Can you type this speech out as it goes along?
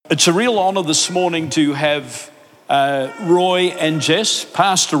It's a real honour this morning to have Roy and Jess,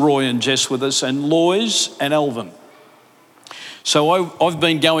 Pastor Roy and Jess with us, and Lois and Elvin. So I've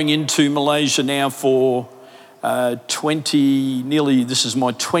been going into Malaysia now for this is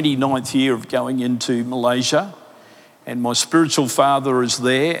my 29th year of going into Malaysia, and my spiritual father is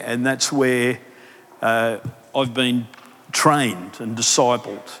there, and that's where I've been trained and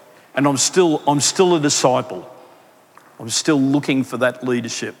discipled. And I'm still a disciple. I'm still looking for that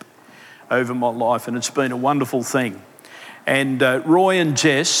leadership over my life, and it's been a wonderful thing. And Roy and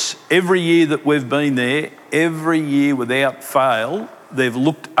Jess, every year that we've been there, every year without fail, they've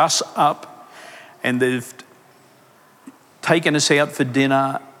looked us up and they've taken us out for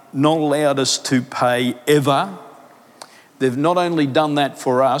dinner, not allowed us to pay ever. They've not only done that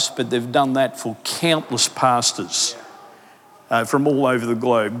for us, but they've done that for countless pastors from all over the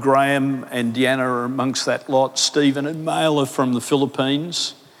globe. Graham and Deanna are amongst that lot. Stephen and Mail are from the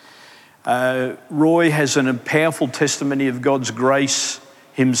Philippines. Roy has a powerful testimony of God's grace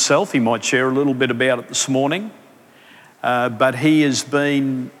himself. He might share a little bit about it this morning. But he has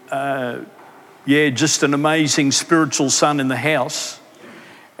been, just an amazing spiritual son in the house.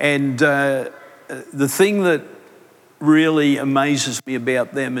 And the thing that really amazes me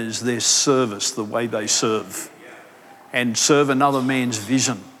about them is their service, the way they serve and serve another man's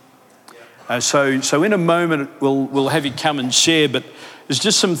vision. So in a moment, we'll have you come and share, but there's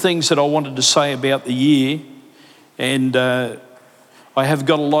just some things that I wanted to say about the year, and I have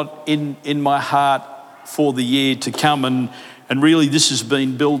got a lot in my heart for the year to come, and really this has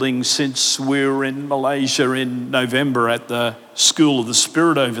been building since we were in Malaysia in November at the School of the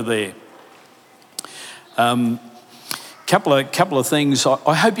Spirit over there. Couple of things.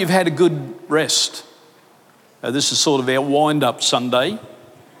 I hope you've had a good rest. This is sort of our wind-up Sunday,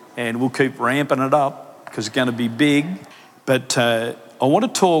 and we'll keep ramping it up because it's going to be big. But I want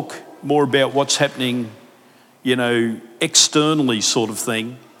to talk more about what's happening, externally sort of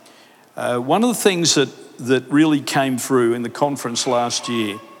thing. One of the things that really came through in the conference last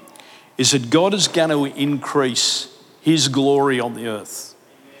year is that God is going to increase his glory on the earth.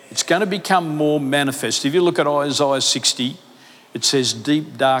 It's going to become more manifest. If you look at Isaiah 60, it says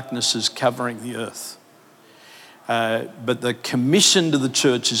deep darkness is covering the earth. But the commission to the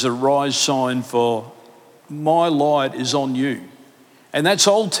church is arise, shine, for my light is on you. And that's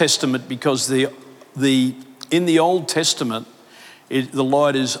Old Testament, because in the Old Testament, the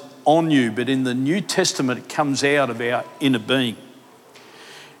light is on you, but in the New Testament, it comes out of our inner being.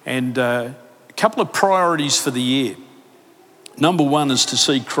 And a couple of priorities for the year. Number one is to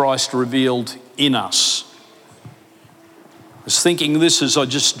see Christ revealed in us. I was thinking this as I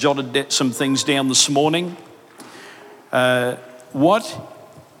just jotted some things down this morning. What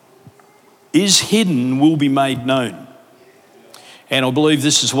is hidden will be made known. And I believe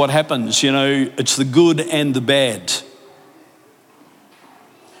this is what happens. It's the good and the bad.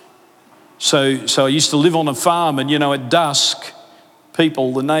 So I used to live on a farm, and at dusk,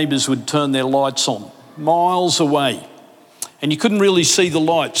 the neighbours would turn their lights on miles away. And you couldn't really see the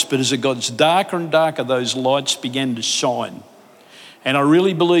lights, but as it got darker and darker, those lights began to shine. And I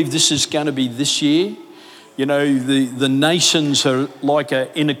really believe this is going to be this year. The nations are like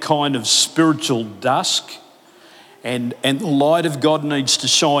in a kind of spiritual dusk, and the light of God needs to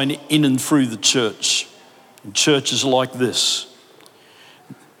shine in and through the church. And churches like this.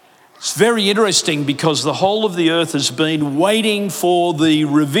 It's very interesting because the whole of the earth has been waiting for the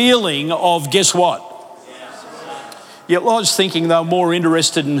revealing of, guess what? Yeah, I was thinking they were more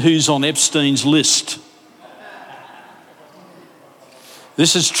interested in who's on Epstein's list.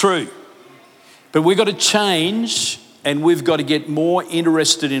 This is true. But we've got to change, and we've got to get more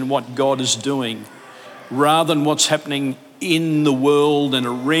interested in what God is doing rather than what's happening in the world and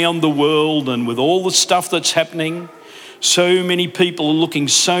around the world and with all the stuff that's happening. So many people are looking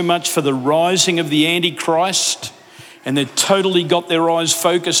so much for the rising of the Antichrist, and they've totally got their eyes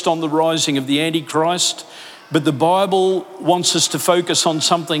focused on the rising of the Antichrist. But the Bible wants us to focus on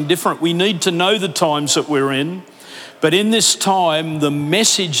something different. We need to know the times that we're in. But in this time, the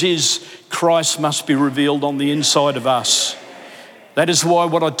message is Christ must be revealed on the inside of us. That is why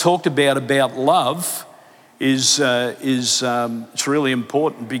what I talked about love is it's really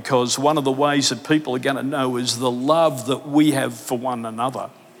important, because one of the ways that people are going to know is the love that we have for one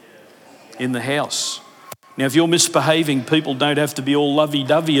another in the house. Now, if you're misbehaving, people don't have to be all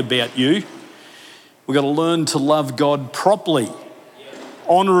lovey-dovey about you. We've got to learn to love God properly,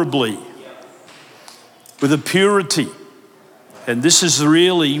 honourably, with a purity. And this is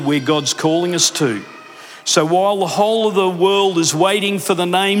really where God's calling us to. So while the whole of the world is waiting for the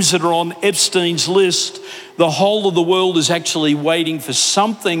names that are on Epstein's list, the whole of the world is actually waiting for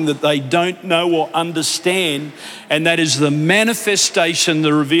something that they don't know or understand, and that is the manifestation,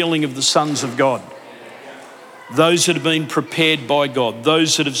 the revealing of the sons of God. Those that have been prepared by God,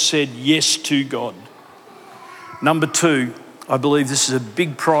 those that have said yes to God. Number two, I believe this is a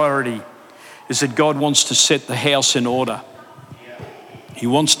big priority, is that God wants to set the house in order. He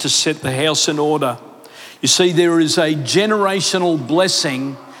wants to set the house in order. You see, there is a generational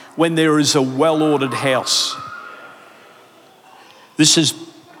blessing when there is a well-ordered house. This is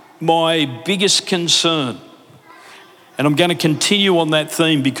my biggest concern. And I'm going to continue on that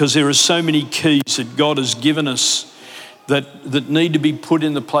theme because there are so many keys that God has given us that need to be put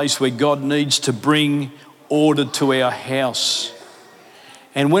in the place where God needs to bring order to our house.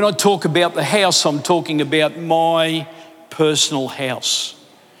 And when I talk about the house, I'm talking about my personal house.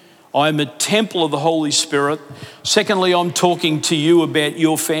 I'm a temple of the Holy Spirit. Secondly, I'm talking to you about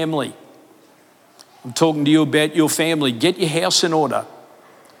your family. I'm talking to you about your family. Get your house in order.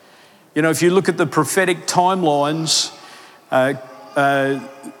 You know, if you look at the prophetic timelines,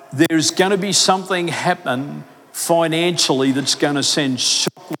 there's going to be something happen financially that's going to send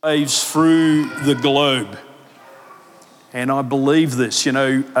shockwaves through the globe. And I believe this. You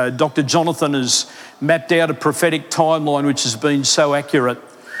know, Dr. Jonathan has mapped out a prophetic timeline which has been so accurate.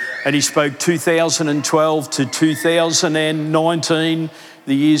 And he spoke 2012 to 2019,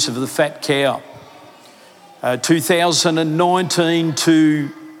 the years of the fat cow. 2019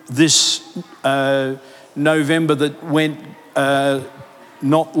 to this November that went,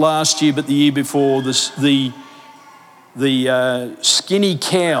 not last year, but the year before, the skinny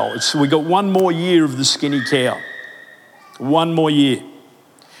cow. We got one more year of the skinny cow. One more year.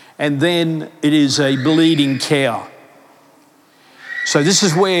 And then it is a bleeding cow. So this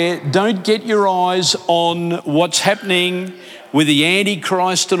is where, don't get your eyes on what's happening with the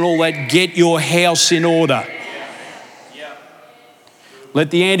Antichrist and all that. Get your house in order. Let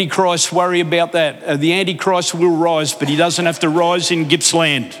the Antichrist worry about that. The Antichrist will rise, but he doesn't have to rise in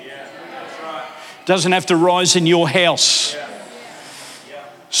Gippsland. Doesn't have to rise in your house.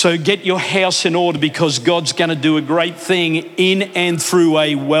 So get your house in order because God's going to do a great thing in and through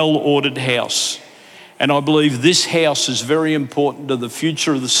a well-ordered house. And I believe this house is very important to the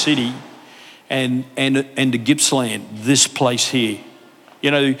future of the city and to Gippsland, this place here.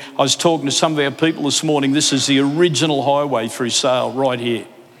 You know, I was talking to some of our people this morning. This is the original highway through Sale right here.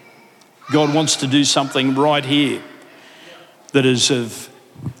 God wants to do something right here that is of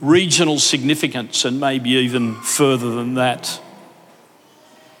regional significance and maybe even further than that.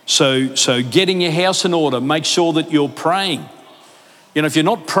 So getting your house in order, make sure that you're praying. You know, if you're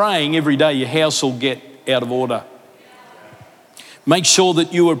not praying every day, your house will get out of order. Make sure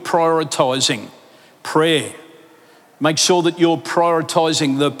that you are prioritizing prayer. Make sure that you're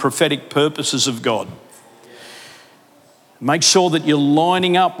prioritizing the prophetic purposes of God. Make sure that you're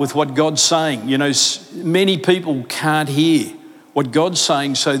lining up with what God's saying. You know, many people can't hear what God's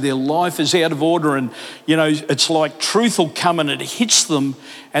saying, so their life is out of order. And, you know, it's like truth will come and it hits them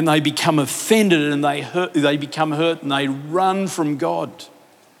and they become offended and they become hurt and they run from God.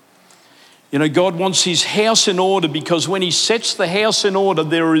 You know, God wants his house in order because when he sets the house in order,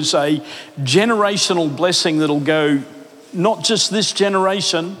 there is a generational blessing that'll go, not just this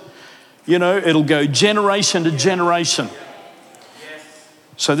generation, you know, it'll go generation to generation.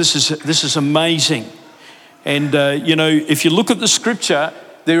 So this is amazing. And, you know, if you look at the scripture,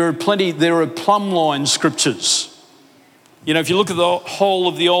 there are plumb line scriptures. You know, if you look at the whole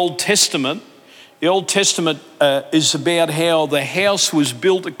of the Old Testament is about how the house was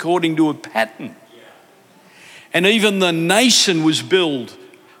built according to a pattern. And even the nation was built,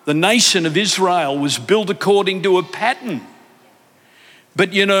 the nation of Israel was built according to a pattern.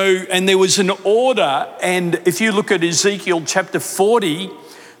 But, you know, and there was an order. And if you look at Ezekiel chapter 40,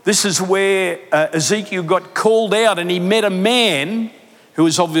 this is where Ezekiel got called out and he met a man who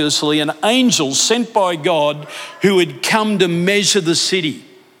was obviously an angel sent by God who had come to measure the city.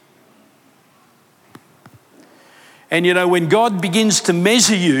 And, you know, when God begins to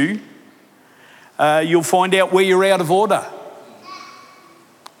measure you, you'll find out where you're out of order.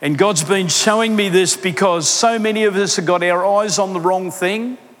 And God's been showing me this because so many of us have got our eyes on the wrong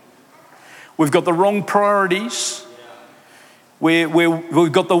thing. We've got the wrong priorities.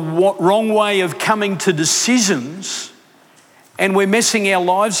 We've got the wrong way of coming to decisions, and we're messing our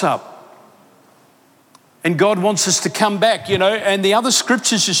lives up. And God wants us to come back, you know. And the other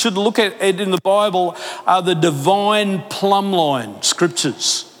scriptures you should look at in the Bible are the divine plumb line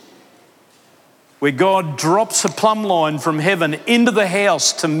scriptures. where God drops a plumb line from heaven into the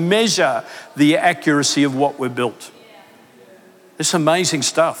house to measure the accuracy of what we're built. It's amazing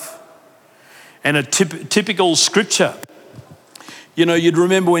stuff. And a typical scripture. You know, you'd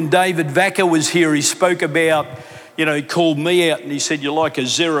remember when David Vacker was here, he spoke about, he called me out and he said, you're like a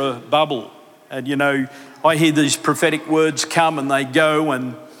Zerubbabel. And, I hear these prophetic words come and they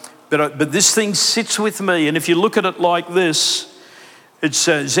go, but this thing sits with me. And if you look at it like this, it's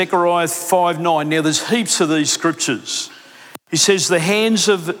Zechariah 5:9. Now, there's heaps of these scriptures. He says, the hands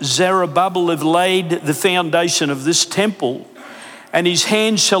of Zerubbabel have laid the foundation of this temple, and his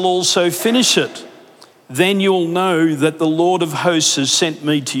hands shall also finish it. Then you'll know that the Lord of hosts has sent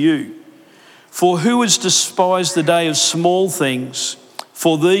me to you. For who has despised the day of small things?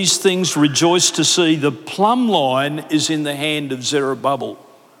 For these things rejoice to see the plumb line is in the hand of Zerubbabel.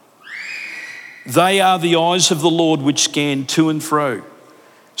 They are the eyes of the Lord which scan to and fro.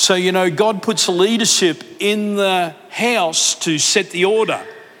 So, God puts leadership in the house to set the order.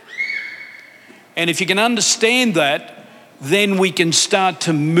 And if you can understand that, then we can start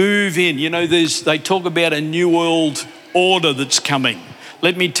to move in. They talk about a new world order that's coming.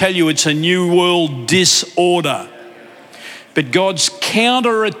 Let me tell you, it's a new world disorder. But God's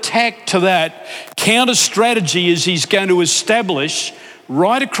counter-attack to that, counter-strategy is he's going to establish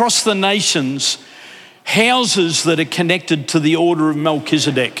right across the nations houses that are connected to the order of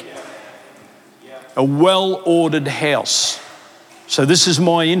Melchizedek. A well-ordered house. So this is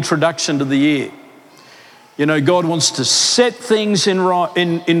my introduction to the year. God wants to set things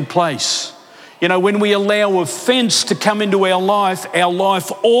in place. When we allow offense to come into our life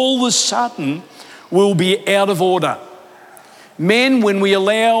all of a sudden will be out of order. Men, when we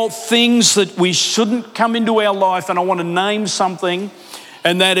allow things that we shouldn't come into our life, and I want to name something,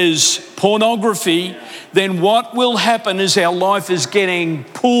 and that is pornography, then what will happen is our life is getting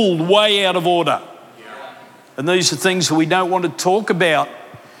pulled way out of order. And these are things that we don't want to talk about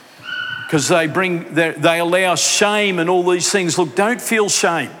because they allow shame and all these things. Look, don't feel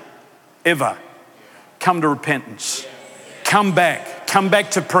shame, ever. Come to repentance. Come back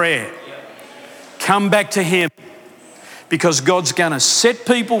to prayer. Come back to Him. Because God's going to set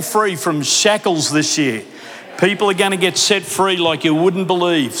people free from shackles this year. People are going to get set free like you wouldn't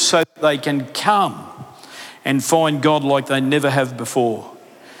believe, so they can come and find God like they never have before.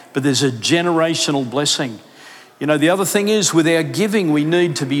 But there's a generational blessing. The other thing is, with our giving, we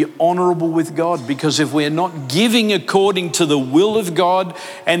need to be honourable with God, because if we're not giving according to the will of God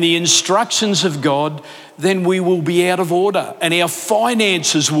and the instructions of God, then we will be out of order and our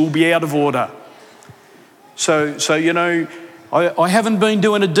finances will be out of order. So I haven't been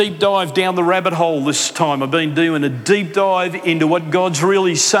doing a deep dive down the rabbit hole this time. I've been doing a deep dive into what God's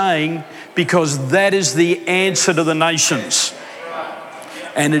really saying, because that is the answer to the nations.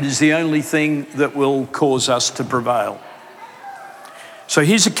 And it is the only thing that will cause us to prevail. So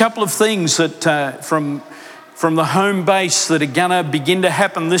here's a couple of things that from the home base that are going to begin to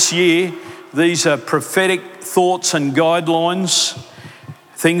happen this year. These are prophetic thoughts and guidelines,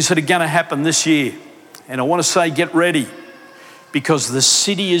 things that are going to happen this year. And I want to say, get ready, because the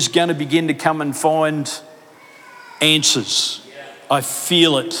city is going to begin to come and find answers. I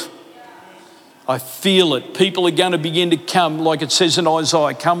feel it. I feel it. People are going to begin to come, like it says in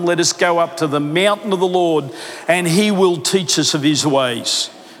Isaiah, come, let us go up to the mountain of the Lord and He will teach us of His ways.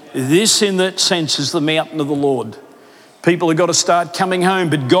 This, in that sense, is the mountain of the Lord. People have got to start coming home,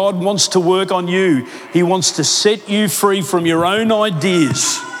 but God wants to work on you. He wants to set you free from your own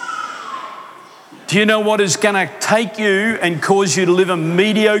ideas. Do you know what is going to take you and cause you to live a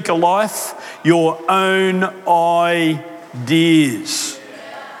mediocre life? Your own ideas.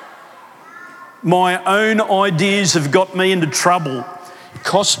 My own ideas have got me into trouble. It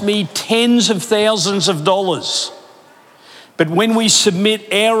cost me tens of thousands of dollars. But when we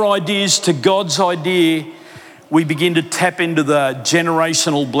submit our ideas to God's idea, we begin to tap into the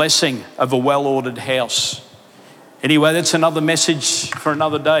generational blessing of a well-ordered house. Anyway, that's another message for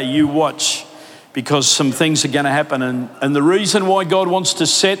another day. You watch, because some things are going to happen. And the reason why God wants to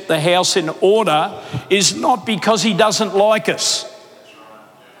set the house in order is not because He doesn't like us.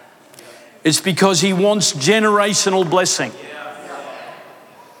 It's because He wants generational blessing.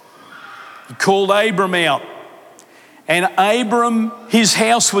 He called Abram out. And Abram, his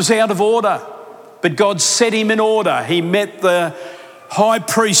house was out of order. But God set him in order. He met the high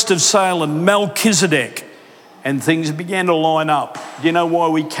priest of Salem, Melchizedek. And things began to line up. Do you know why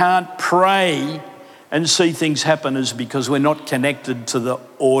we can't pray and see things happen? Is because we're not connected to the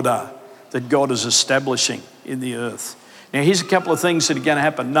order that God is establishing in the earth. Now, here's a couple of things that are going to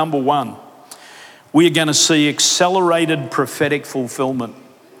happen. Number one, we are going to see accelerated prophetic fulfillment.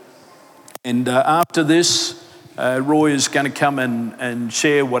 And after this, Roy is going to come and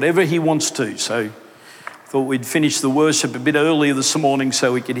share whatever he wants to. So I thought we'd finish the worship a bit earlier this morning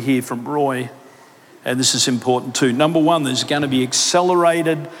so we could hear from Roy. And this is important too. Number one, there's going to be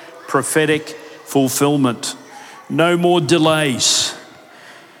accelerated prophetic fulfillment. No more delays.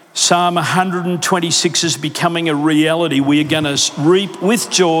 Psalm 126 is becoming a reality. We are going to reap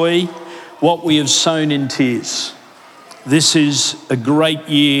with joy what we have sown in tears. This is a great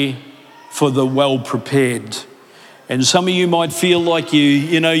year for the well-prepared. And some of you might feel like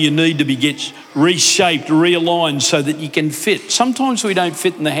you need to get reshaped, realigned so that you can fit. Sometimes we don't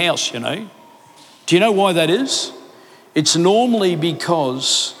fit in the house, Do you know why that is? It's normally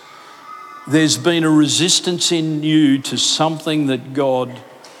because there's been a resistance in you to something that God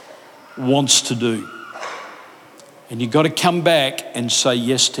wants to do. And you've got to come back and say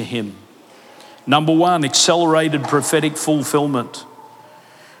yes to him. Number one, accelerated prophetic fulfillment.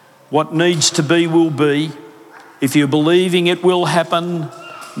 What needs to be will be. If you're believing it will happen,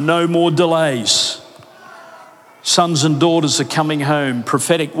 no more delays. Sons and daughters are coming home.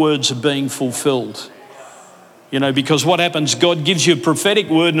 Prophetic words are being fulfilled. Because what happens, God gives you a prophetic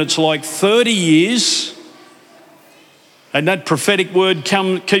word and it's like 30 years. And that prophetic word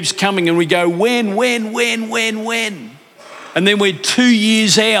keeps coming and we go, when? And then we're 2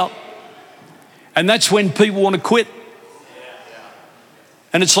 years out. And that's when people want to quit.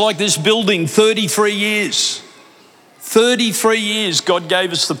 And it's like this building, 33 years. 33 years God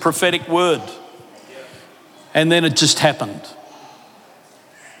gave us the prophetic word. And then it just happened.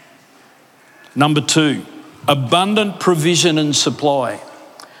 Number two, abundant provision and supply.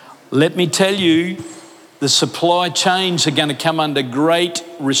 Let me tell you, the supply chains are going to come under great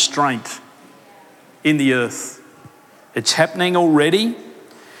restraint in the earth. It's happening already.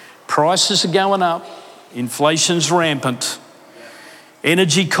 Prices are going up. Inflation's rampant.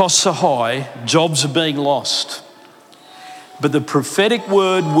 Energy costs are high. Jobs are being lost. But the prophetic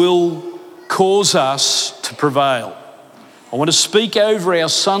word will cause us to prevail. I want to speak over our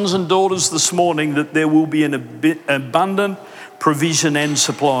sons and daughters this morning that there will be an abundant provision and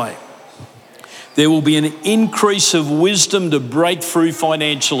supply. There will be an increase of wisdom to break through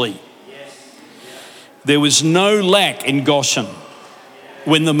financially. There was no lack in Goshen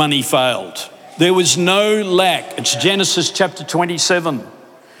when the money failed. There was no lack. It's Genesis chapter 27.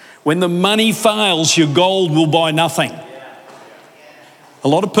 When the money fails, your gold will buy nothing. A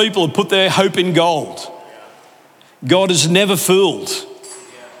lot of people have put their hope in gold. God is never fooled.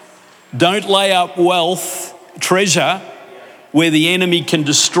 Don't lay up wealth, treasure, where the enemy can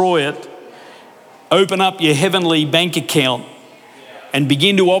destroy it. Open up your heavenly bank account and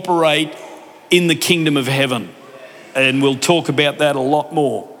begin to operate in the kingdom of heaven. And we'll talk about that a lot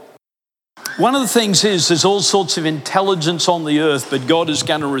more. One of the things is there's all sorts of intelligence on the earth, but God is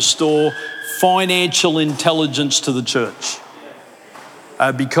going to restore financial intelligence to the church.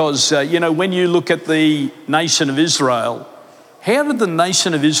 Because when you look at the nation of Israel, how did the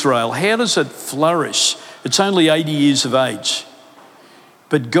nation of Israel, how does it flourish? It's only 80 years of age.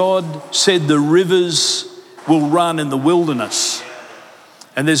 But God said the rivers will run in the wilderness.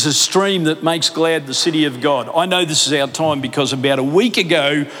 And there's a stream that makes glad the city of God. I know this is our time because about a week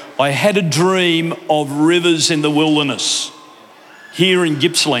ago, I had a dream of rivers in the wilderness here in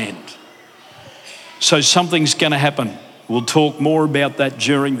Gippsland. So something's going to happen. We'll talk more about that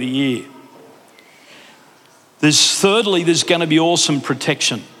during the year. Thirdly, there's going to be awesome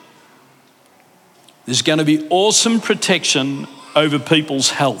protection. There's going to be awesome protection over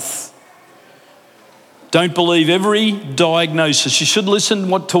people's health. Don't believe every diagnosis. You should listen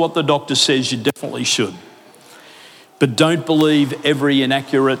to what the doctor says. You definitely should. But don't believe every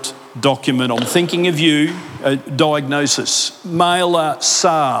inaccurate document. I'm thinking of you, diagnosis. Mailer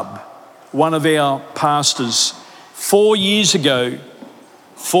Saab, one of our pastors, 4 years ago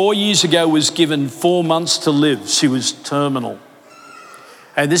was given 4 months to live. She was terminal.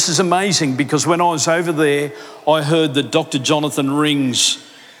 And this is amazing because when I was over there, I heard that Dr. Jonathan rings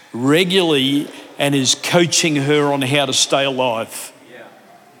regularly and is coaching her on how to stay alive.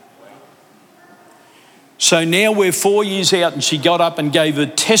 So now we're 4 years out and she got up and gave a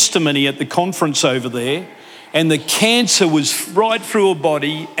testimony at the conference over there, and the cancer was right through her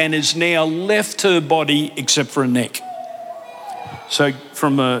body and has now left her body except for her neck. So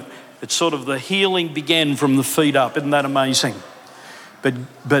it's sort of the healing began from the feet up. Isn't that amazing?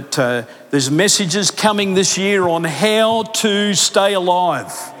 But there's messages coming this year on how to stay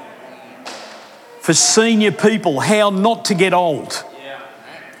alive. For senior people, how not to get old.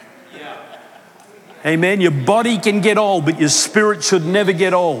 Amen. Your body can get old, but your spirit should never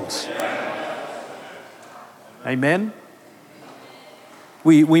get old. Amen.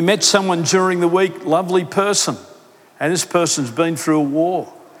 We met someone during the week, lovely person, and this person's been through a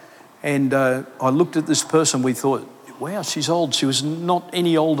war. And I looked at this person, we thought, wow, she's old. She was not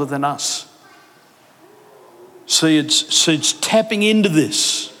any older than us. See, it's tapping into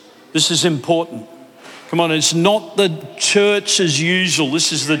this. This is important. Come on, it's not the church as usual.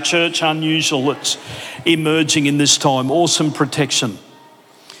 This is the church unusual that's emerging in this time. Awesome protection.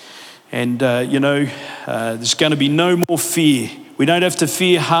 And, there's going to be no more fear. We don't have to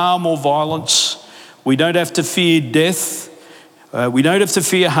fear harm or violence. We don't have to fear death. We don't have to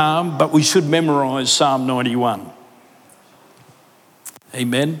fear harm, but we should memorise Psalm 91.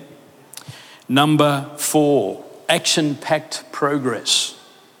 Amen. Number 4, action-packed progress.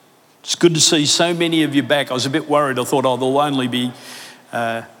 It's good to see so many of you back. I was a bit worried. I thought, there'll only be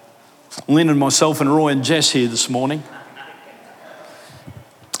Lynn and myself and Roy and Jess here this morning.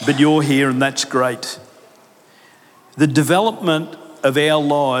 But you're here and that's great. The development of our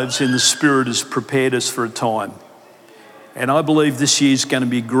lives in the Spirit has prepared us for a time. And I believe this year is going to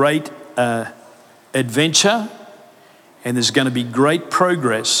be a great adventure and there's going to be great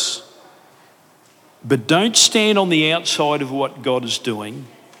progress. But don't stand on the outside of what God is doing.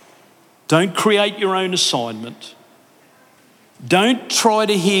 Don't create your own assignment. Don't try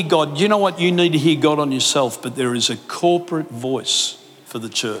to hear God. You know what? You need to hear God on yourself, but there is a corporate voice for the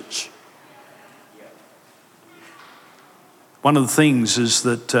church. One of the things is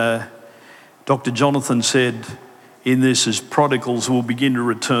that Dr. Jonathan said in this is prodigals will begin to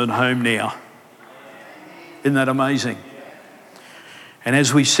return home now. Isn't that amazing? And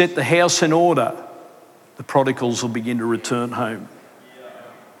as we set the house in order, the prodigals will begin to return home.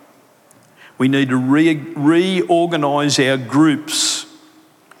 We need to reorganise our groups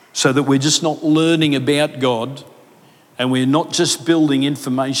so that we're just not learning about God and we're not just building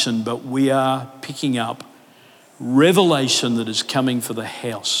information, but we are picking up revelation that is coming for the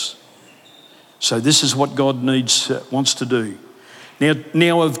house. So this is what God wants to do.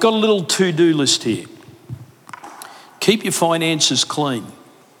 Now I've got a little to-do list here. Keep your finances clean.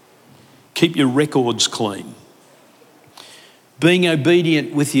 Keep your records clean. Being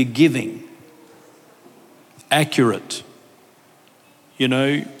obedient with your giving. Accurate.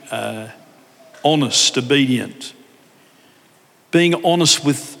 Honest, obedient. Being honest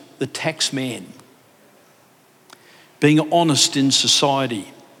with the tax man. Being honest in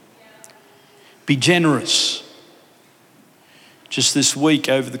society. Be generous. Just this week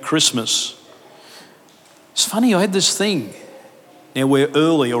over the Christmas, it's funny, I had this thing. Now we're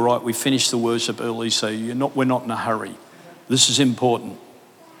early, all right, we finished the worship early, so we're not in a hurry. This is important.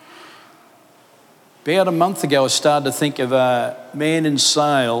 About a month ago, I started to think of a man in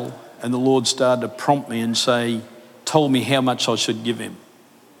sale, and the Lord started to prompt me and told me how much I should give him.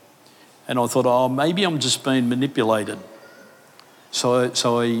 And I thought, maybe I'm just being manipulated.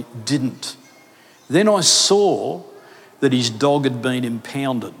 So I didn't. Then I saw that his dog had been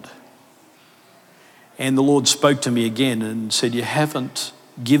impounded. And the Lord spoke to me again and said, you haven't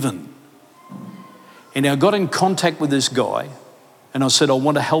given. And I got in contact with this guy and I said, I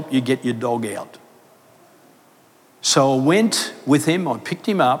want to help you get your dog out. So I went with him, I picked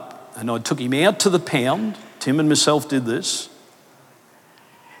him up and I took him out to the pound. Tim and myself did this.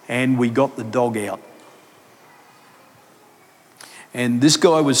 And we got the dog out. And this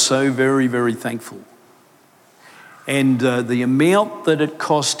guy was so very, very thankful. And the amount that it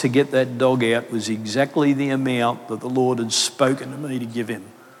cost to get that dog out was exactly the amount that the Lord had spoken to me to give him.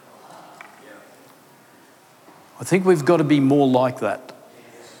 I think we've got to be more like that.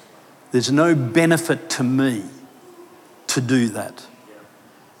 There's no benefit to me to do that,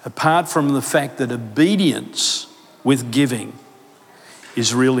 apart from the fact that obedience with giving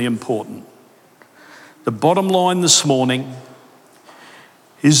is really important. The bottom line this morning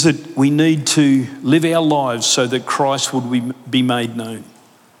is that we need to live our lives so that Christ would be made known.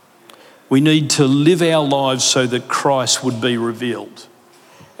 We need to live our lives so that Christ would be revealed.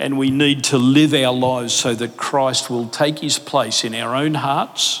 And we need to live our lives so that Christ will take his place in our own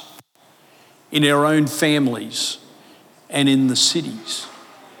hearts, in our own families, and in the cities.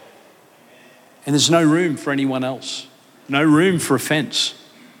 And there's no room for anyone else. No room for offence.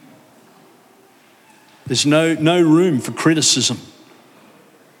 There's no room for criticism.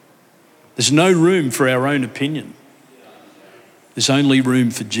 There's no room for our own opinion. There's only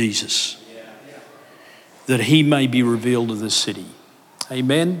room for Jesus, that he may be revealed to this city.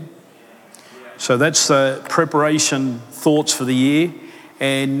 Amen? So that's the preparation thoughts for the year.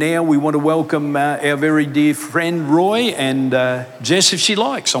 And now we want to welcome our very dear friend Roy and Jess, if she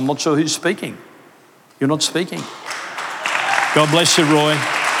likes. I'm not sure who's speaking. You're not speaking. God bless you, Roy.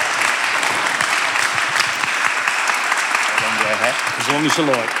 Is long as you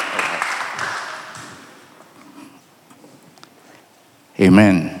like.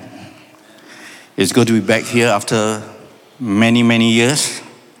 Amen. It's good to be back here after many, many years.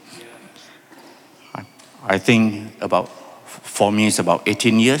 I think for me, it's about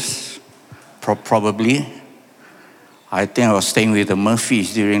 18 years, probably. I think I was staying with the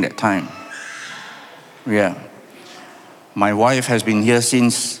Murphys during that time. Yeah. My wife has been here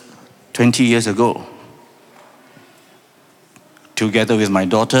since 20 years ago. Together with my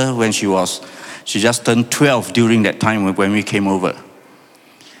daughter when she just turned 12 during that time when we came over.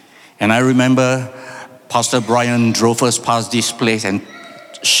 And I remember Pastor Brian drove us past this place and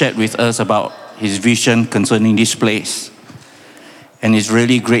shared with us about his vision concerning this place. And it's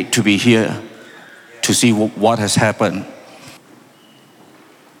really great to be here to see what has happened.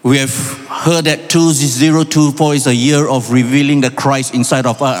 We have heard that 2024 is a year of revealing the Christ inside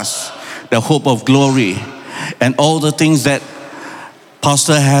of us, the hope of glory, and all the things that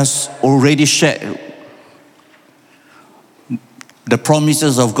Pastor has already shared. The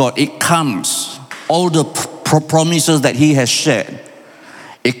promises of God, it comes, all the promises that he has shared,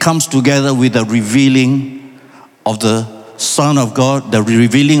 it comes together with the revealing of the Son of God, the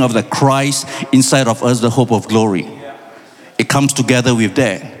revealing of the Christ inside of us, the hope of glory. It comes together with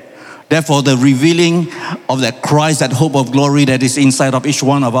that. Therefore, the revealing of that Christ, that hope of glory that is inside of each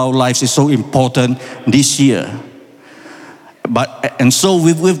one of our lives is so important this year. And so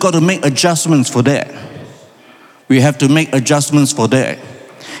we've got to make adjustments for that. We have to make adjustments for that.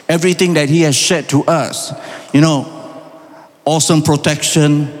 Everything that he has shared to us, awesome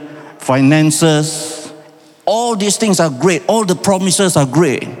protection, finances, all these things are great. All the promises are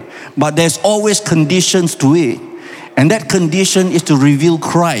great. But there's always conditions to it. And that condition is to reveal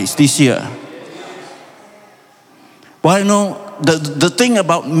Christ this year. Well, the thing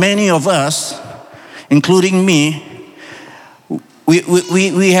about many of us, including me,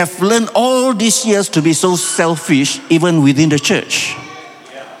 we have learned all these years to be so selfish, even within the church.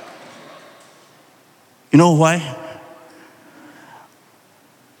 You know why?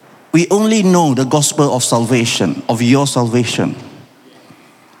 We only know the gospel of salvation, of your salvation.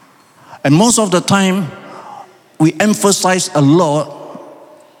 And most of the time, we emphasize a lot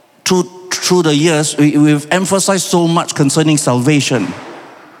through the years. We've emphasized so much concerning salvation.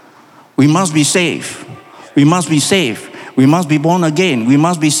 We must be saved. We must be saved. We must be born again. We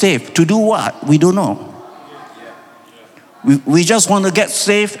must be saved. To do what? We don't know. We just want to get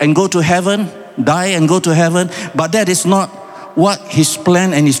saved and go to heaven, die and go to heaven. But that is not what his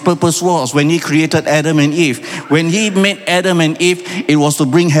plan and his purpose was when he created Adam and Eve. When he made Adam and Eve, it was to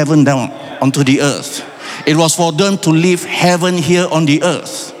bring heaven down onto the earth. It was for them to live heaven here on the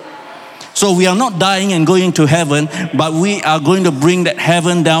earth. So we are not dying and going to heaven, but we are going to bring that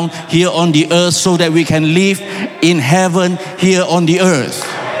heaven down here on the earth so that we can live in heaven here on the earth.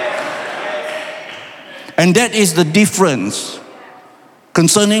 And that is the difference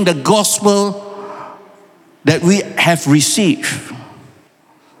concerning the gospel that we have received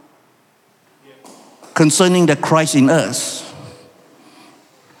concerning the Christ in us.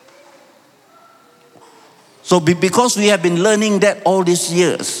 So because we have been learning that all these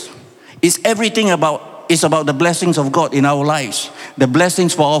years, it's about the blessings of God in our lives, the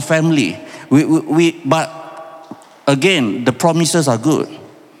blessings for our family. But again, the promises are good.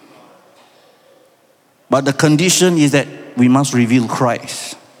 But the condition is that we must reveal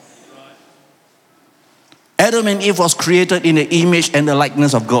Christ. Adam and Eve was created in the image and the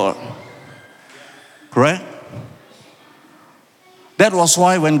likeness of God. Correct? That was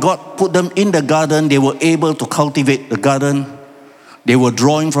why when God put them in the garden, they were able to cultivate the garden. They were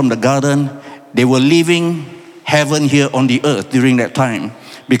drawing from the garden. They were living heaven here on the earth during that time.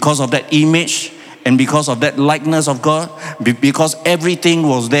 Because of that image and because of that likeness of God, because everything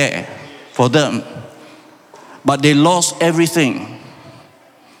was there for them. But they lost everything.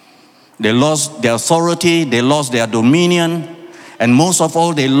 They lost their authority, they lost their dominion, and most of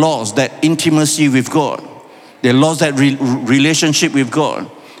all, they lost that intimacy with God. They lost that relationship with God.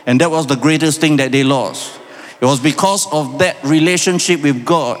 And that was the greatest thing that they lost. It was because of that relationship with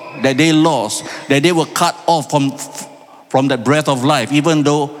God that they lost, that they were cut off from the breath of life, even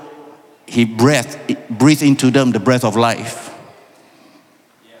though He breathed into them the breath of life.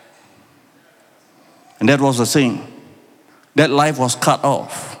 And that was the thing. That life was cut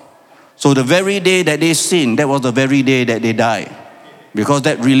off. So the very day that they sinned, that was the very day that they died. Because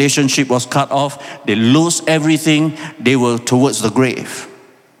that relationship was cut off, they lost everything, they were towards the grave.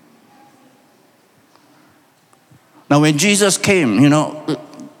 Now when Jesus came,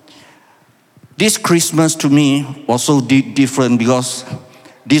 this Christmas to me was so different because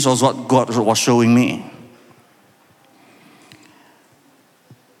this was what God was showing me.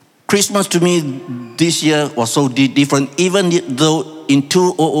 Christmas to me this year was so different, even though in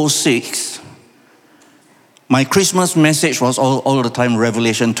 2006, my Christmas message was all the time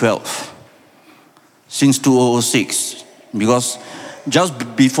Revelation 12. Since 2006, because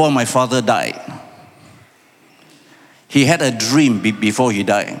just before my father died, he had a dream before he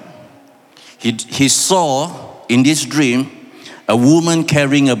died. He saw in this dream a woman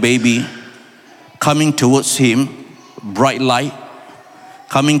carrying a baby coming towards him, bright light,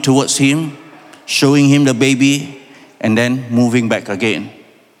 coming towards him, showing him the baby, and then moving back again.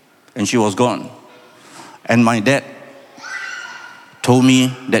 And she was gone. And my dad told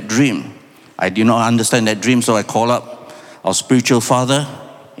me that dream. I did not understand that dream, so I called up our spiritual father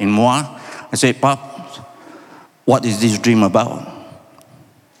in Moa. I said, Pop, what is this dream about?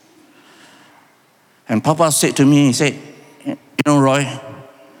 And Papa said to me, he said, you know, Roy,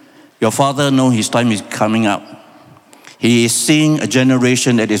 your father knows his time is coming up. He is seeing a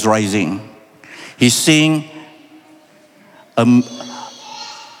generation that is rising. He's seeing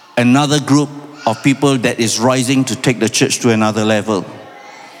another group of people that is rising to take the church to another level.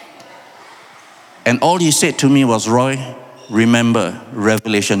 And all he said to me was, Roy, remember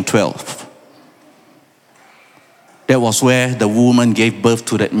Revelation 12. That was where the woman gave birth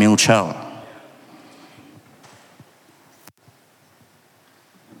to that male child.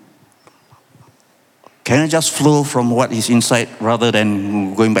 Can I just flow from what is inside rather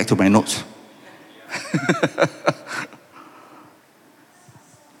than going back to my notes?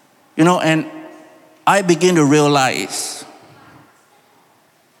 You know, and I begin to realize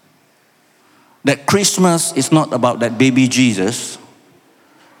that Christmas is not about that baby Jesus,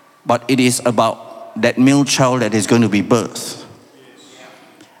 but it is about that male child that is going to be birthed.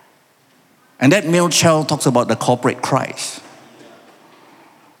 And that male child talks about the corporate Christ.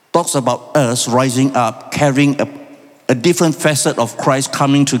 Talks about us rising up, carrying a different facet of Christ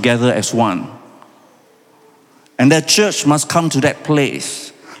coming together as one. And the church must come to that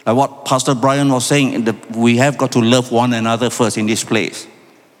place. Like what Pastor Brian was saying, we have got to love one another first in this place.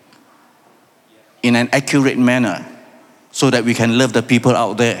 In an accurate manner, so that we can love the people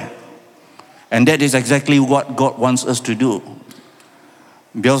out there. And that is exactly what God wants us to do.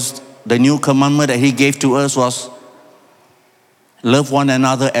 Because the new commandment that He gave to us was, love one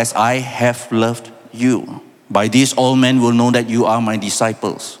another as I have loved you. By this all men will know that you are my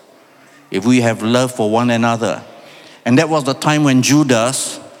disciples, if we have love for one another. And that was the time when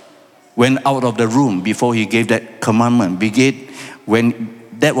Judas went out of the room before he gave that commandment.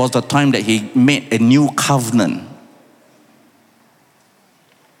 That was the time that he made a new covenant.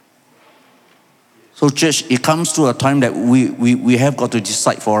 So church, it comes to a time that we have got to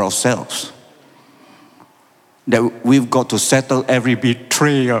decide for ourselves. That we've got to settle every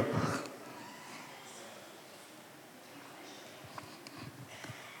betrayal.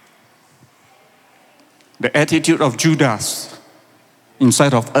 The attitude of Judas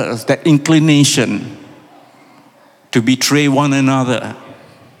inside of us, that inclination to betray one another.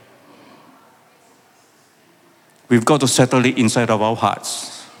 We've got to settle it inside of our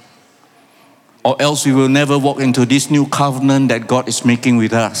hearts. Or else we will never walk into this new covenant that God is making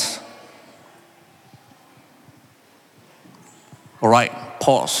with us. All right,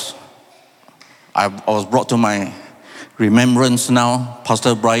 pause. I was brought to my remembrance now.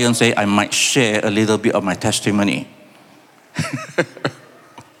 Pastor Brian said I might share a little bit of my testimony.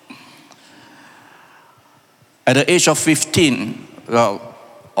 At the age of 15, I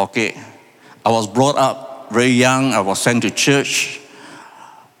was brought up very young. I was sent to church,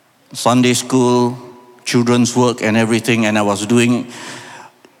 Sunday school, children's work and everything. And I was doing,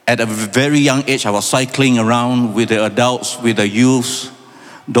 at a very young age, I was cycling around with the adults, with the youths,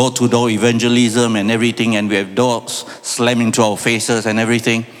 door-to-door evangelism and everything. And we have doors slammed into our faces and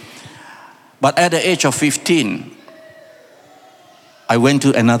everything. But at the age of 15, I went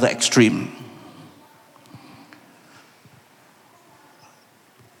to another extreme.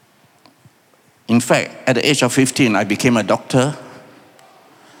 In fact, at the age of 15, I became a doctor.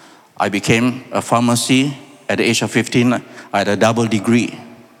 I became a pharmacy. At the age of 15, I had a double degree.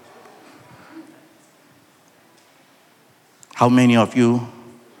 How many of you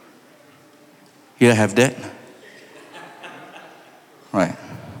here have that? Right.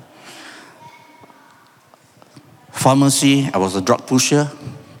 Pharmacy, I was a drug pusher.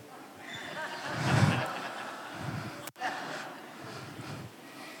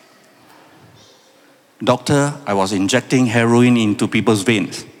 Doctor, I was injecting heroin into people's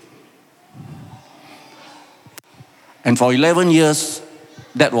veins. And for 11 years,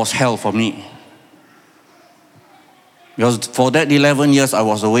 that was hell for me. Because for that 11 years, I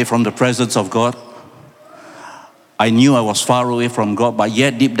was away from the presence of God. I knew I was far away from God, but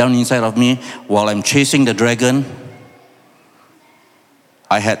yet deep down inside of me, while I'm chasing the dragon,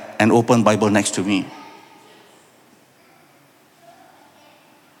 I had an open Bible next to me.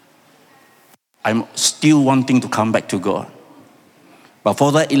 I'm still wanting to come back to God. But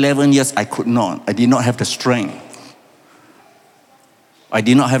for that 11 years, I could not. I did not have the strength. I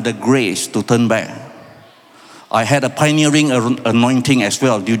did not have the grace to turn back. I had a pioneering anointing as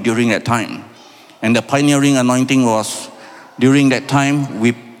well during that time. And the pioneering anointing was, during that time,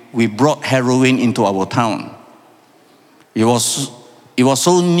 we brought heroin into our town. It was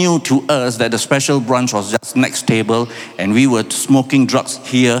so new to us that the special branch was just next table, and we were smoking drugs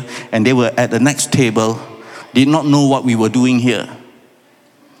here, and they were at the next table, did not know what we were doing here.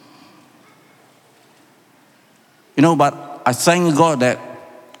 But I thank God that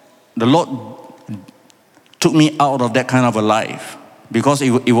the Lord took me out of that kind of a life, because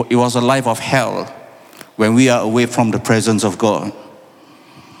it was a life of hell when we are away from the presence of God.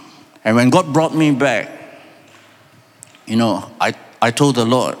 And when God brought me back, I told the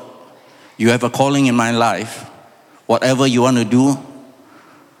Lord, you have a calling in my life. Whatever you want to do,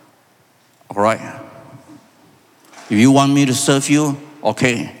 all right. If you want me to serve you,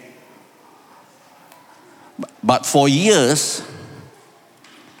 okay. But for years,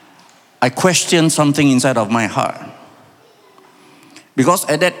 I questioned something inside of my heart. Because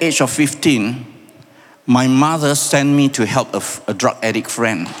at that age of 15, my mother sent me to help a drug addict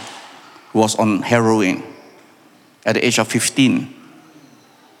friend who was on heroin at the age of 15.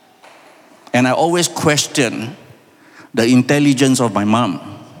 And I always questioned the intelligence of my mom.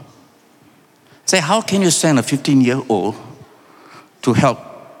 Say, how can you send a 15-year-old to help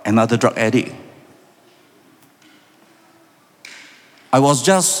another drug addict? I was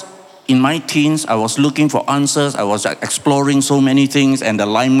just in my teens, I was looking for answers. I was exploring so many things and the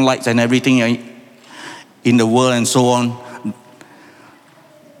limelights and everything in the world and so on.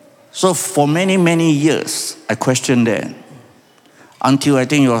 So for many, many years, I questioned that. Until I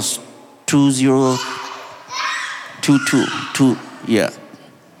think it was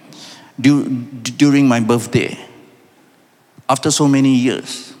 2022, during my birthday. After so many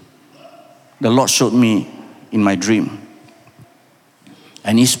years, the Lord showed me in my dream.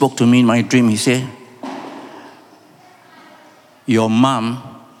 And He spoke to me in my dream. He said, your mom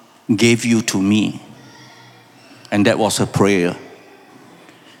gave you to me. And that was her prayer.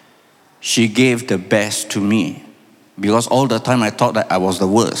 She gave the best to me. Because all the time I thought that I was the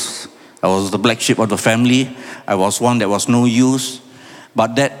worst. I was the black sheep of the family. I was one that was no use.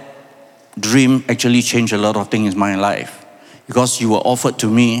 But that dream actually changed a lot of things in my life. Because you were offered to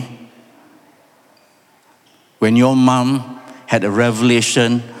me when your mom had a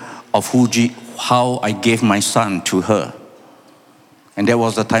revelation of how I gave my son to her. And that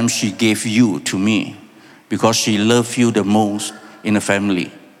was the time she gave you to me, because she loved you the most in the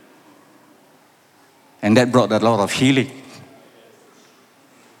family. And that brought a lot of healing.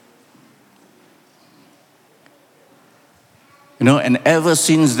 And ever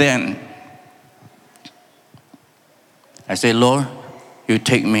since then, I say, Lord, you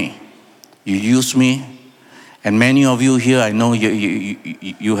take me, you use me. And many of you here, I know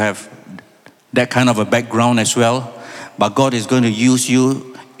you have that kind of a background as well. But God is going to use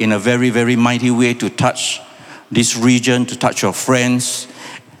you in a very, very mighty way to touch this region, to touch your friends.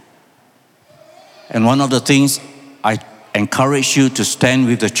 And one of the things, I encourage you to stand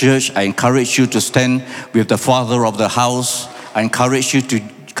with the church. I encourage you to stand with the father of the house. I encourage you to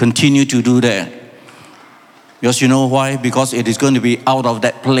continue to do that. Because you know why? Because it is going to be out of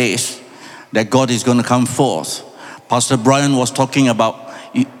that place that God is going to come forth. Pastor Brian was talking about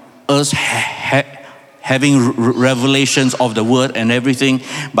us having revelations of the word and everything,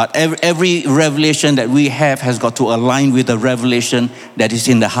 but every revelation that we have has got to align with the revelation that is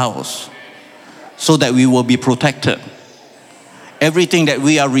in the house, so that we will be protected. Everything that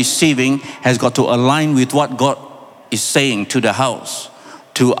we are receiving has got to align with what God is saying to the house,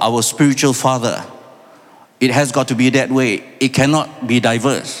 to our spiritual father. It has got to be that way. It cannot be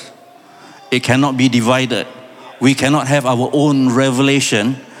diverse. It cannot be divided. We cannot have our own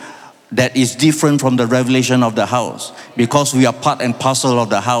revelation that is different from the revelation of the house, because we are part and parcel of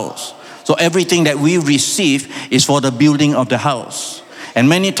the house. So everything that we receive is for the building of the house. And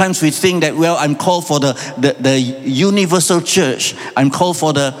many times we think that, well, I'm called for the universal church. I'm called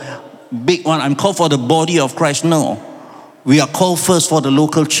for the big one. I'm called for the body of Christ. No. We are called first for the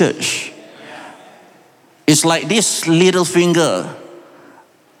local church. It's like this little finger.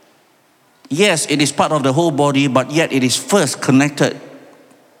 Yes, it is part of the whole body, but yet it is first connected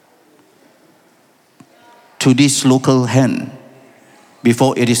to this local hand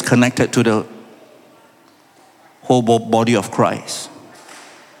before it is connected to the whole body of Christ.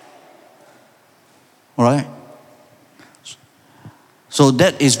 All right? So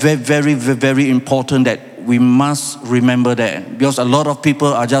that is very, very, very important that we must remember that. Because a lot of people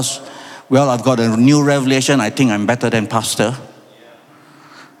are just, well, I've got a new revelation, I think I'm better than pastor.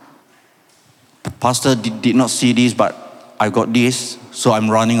 Pastor did not see this, but I got this, so I'm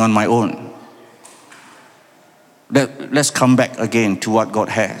running on my own. Let's come back again to what God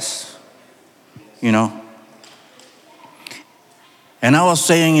has. You know. And I was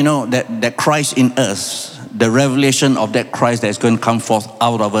saying, you know, that Christ in us, the revelation of that Christ that's going to come forth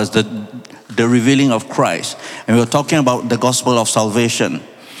out of us, the revealing of Christ. And we were talking about the gospel of salvation.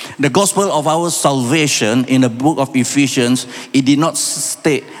 The gospel of our salvation in the book of Ephesians, it did not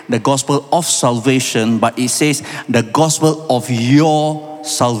state the gospel of salvation, but it says the gospel of your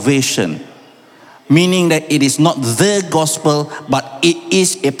salvation. Meaning that it is not the gospel, but it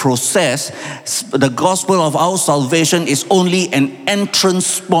is a process. The gospel of our salvation is only an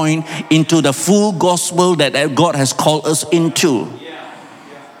entrance point into the full gospel that God has called us into.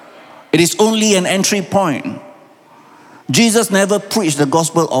 It is only an entry point. Jesus never preached the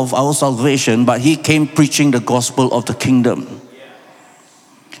gospel of our salvation, but he came preaching the gospel of the kingdom.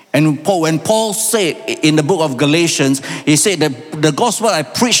 And when Paul said in the book of Galatians, he said that the gospel I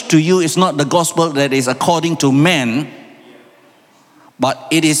preach to you is not the gospel that is according to man, but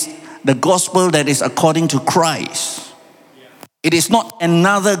it is the gospel that is according to Christ. It is not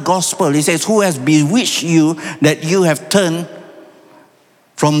another gospel. He says, who has bewitched you that you have turned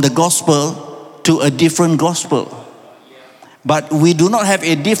from the gospel to a different gospel? But we do not have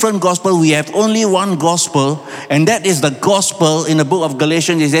a different gospel. We have only one gospel. And that is the gospel in the book of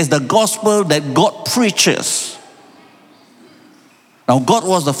Galatians. It says the gospel that God preaches. Now God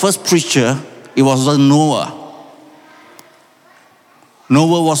was the first preacher. It was Noah.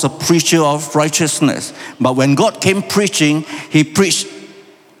 Noah was a preacher of righteousness. But when God came preaching, he preached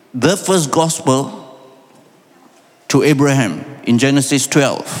the first gospel to Abraham in Genesis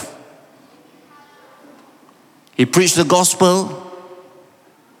 12. He preached the gospel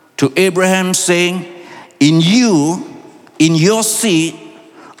to Abraham saying, in you, in your seed,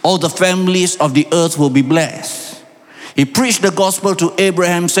 all the families of the earth will be blessed. He preached the gospel to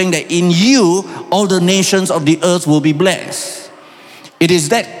Abraham saying that in you, all the nations of the earth will be blessed. It is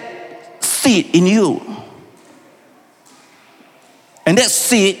that seed in you. And that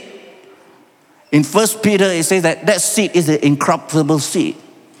seed, in 1 Peter, it says that seed is an incorruptible seed.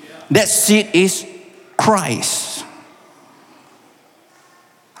 That seed is Christ.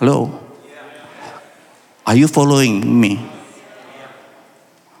 Hello? Are you following me?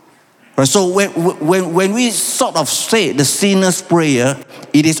 Right, so when we sort of say the sinner's prayer,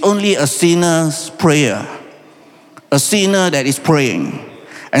 it is only a sinner's prayer. A sinner that is praying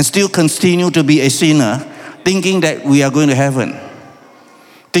and still continue to be a sinner, thinking that we are going to heaven.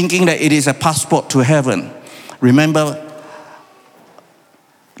 Thinking that it is a passport to heaven. Remember,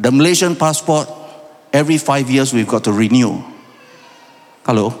 the Malaysian passport, every 5 years we've got to renew.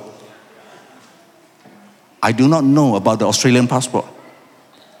 Hello? I do not know about the Australian passport.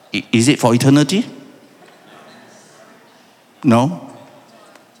 Is it for eternity? No?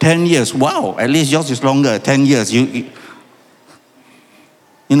 10 years. Wow, at least yours is longer. 10 years. You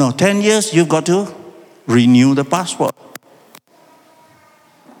know, 10 years you've got to renew the passport.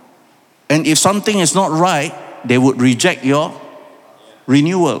 And if something is not right, they would reject your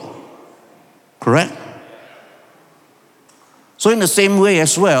renewal. Correct? So in the same way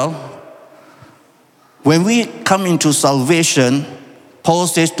as well, when we come into salvation, Paul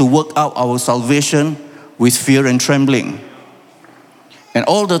says to work out our salvation with fear and trembling. And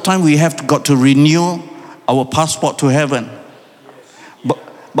all the time we have got to renew our passport to heaven.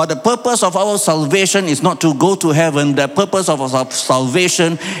 But the purpose of our salvation is not to go to heaven. The purpose of our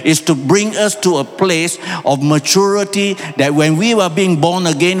salvation is to bring us to a place of maturity, that when we were being born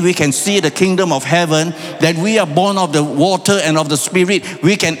again, we can see the kingdom of heaven, that we are born of the water and of the Spirit.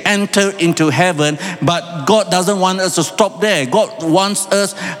 We can enter into heaven, but God doesn't want us to stop there. God wants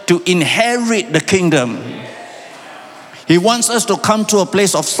us to inherit the kingdom. He wants us to come to a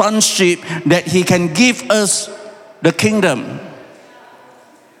place of sonship, that He can give us the kingdom.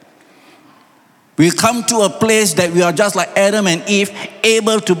 We come to a place that we are just like Adam and Eve,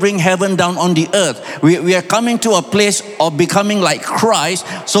 able to bring heaven down on the earth. We are coming to a place of becoming like Christ,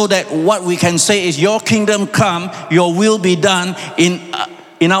 so that what we can say is, your kingdom come, your will be done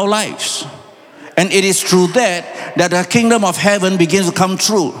in our lives. And it is through that the kingdom of heaven begins to come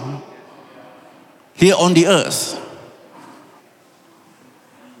true here on the earth.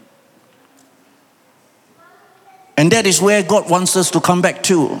 And that is where God wants us to come back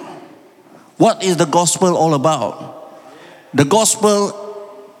to. What is the gospel all about? The gospel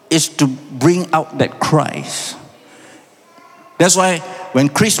is to bring out that Christ. That's why when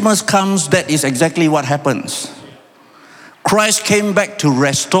Christmas comes, that is exactly what happens. Christ came back to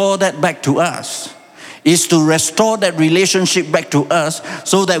restore that back to us. Is to restore that relationship back to us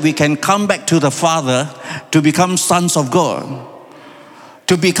so that we can come back to the Father to become sons of God.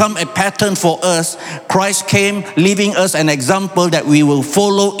 To become a pattern for us, Christ came leaving us an example that we will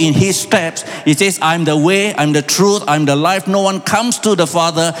follow in His steps. He says, I'm the way, I'm the truth, I'm the life. No one comes to the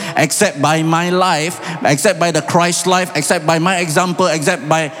Father except by my life, except by the Christ life, except by my example, except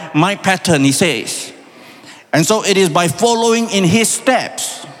by my pattern, He says. And so it is by following in His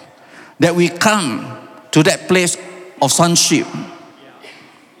steps that we come to that place of sonship.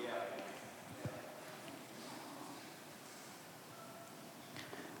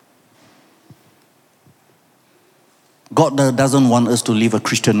 God doesn't want us to live a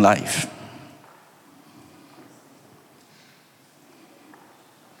Christian life.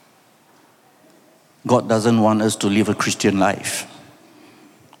 God doesn't want us to live a Christian life.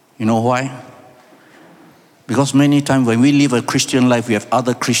 You know why? Because many times when we live a Christian life, we have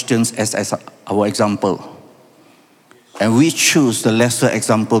other Christians as our example. And we choose the lesser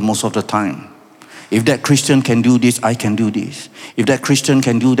example most of the time. If that Christian can do this, I can do this. If that Christian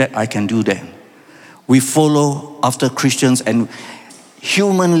can do that, I can do that. We follow after Christians, and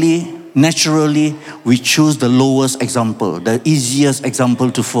humanly, naturally, we choose the lowest example, the easiest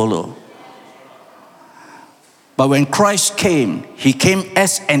example to follow. But when Christ came, He came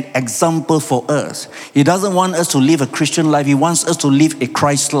as an example for us. He doesn't want us to live a Christian life. He wants us to live a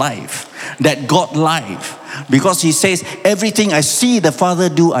Christ life, that God life. Because He says, everything I see the Father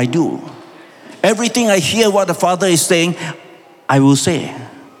do, I do. Everything I hear what the Father is saying, I will say.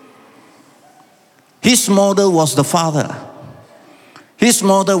 His model was the Father. His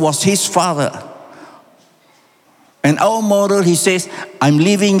model was His Father. And our model, He says, I'm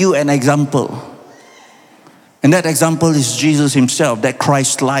leaving you an example. And that example is Jesus Himself, that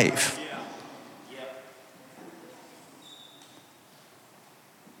Christ life.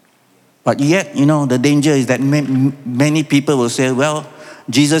 But yet, the danger is that many people will say, well,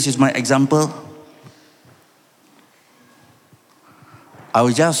 Jesus is my example. I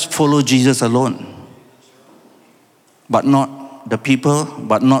will just follow Jesus alone. But not the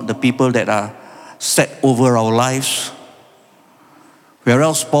people that are set over our lives. Where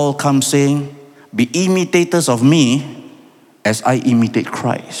else Paul comes saying, be imitators of me as I imitate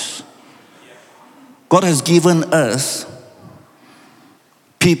Christ. God has given us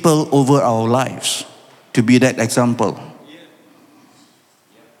people over our lives to be that example.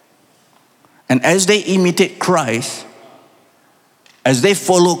 And as they imitate Christ, as they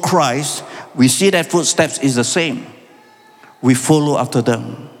follow Christ, we see that footsteps is the same. We follow after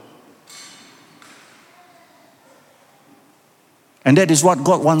them. And that is what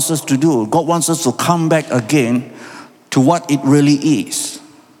God wants us to do. God wants us to come back again to what it really is.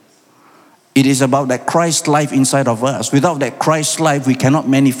 It is about that Christ life inside of us. Without that Christ life, we cannot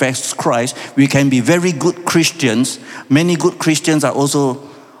manifest Christ. We can be very good Christians. Many good Christians are also,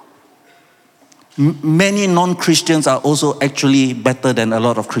 many non-Christians are also actually better than a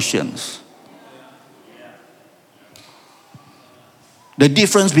lot of Christians. The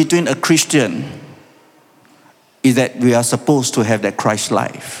difference between a Christian is that we are supposed to have that Christ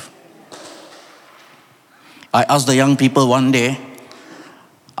life. I asked the young people one day,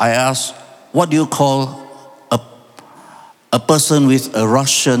 I asked, what do you call a person with a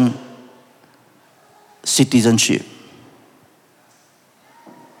Russian citizenship?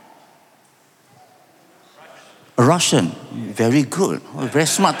 A Russian. Very good. Oh, very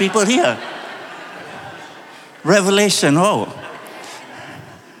smart people here. Revelation, oh.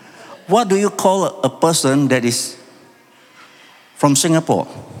 What do you call a person that is from Singapore?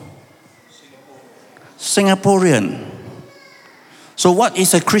 Singaporean. So what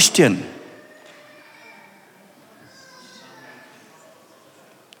is a Christian?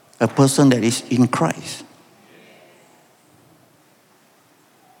 A person that is in Christ.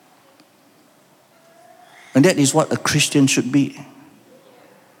 And that is what a Christian should be.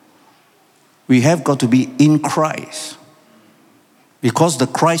 We have got to be in Christ. Because the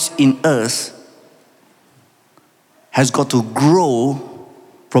Christ in us has got to grow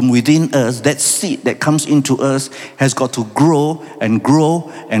from within us. That seed that comes into us has got to grow and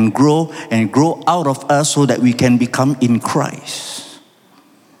grow and grow and grow out of us so that we can become in Christ.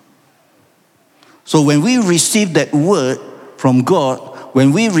 So when we receive that word from God,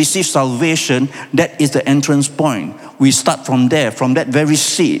 when we receive salvation, that is the entrance point. We start from there, from that very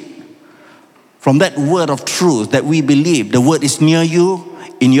seed. From that word of truth that we believe, the word is near you,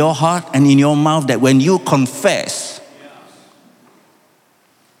 in your heart and in your mouth that when you confess,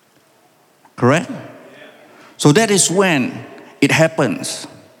 correct? So that is when it happens.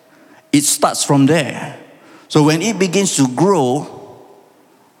 It starts from there. So when it begins to grow,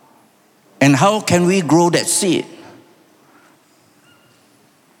 and how can we grow that seed?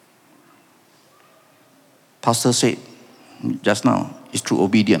 Pastor said just now, it's through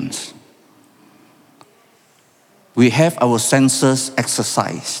obedience. We have our senses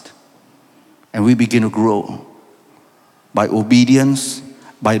exercised, and we begin to grow by obedience,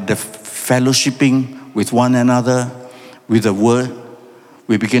 by the fellowshipping with one another, with the word.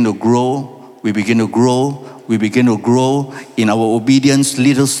 We begin to grow, we begin to grow, we begin to grow. In our obedience,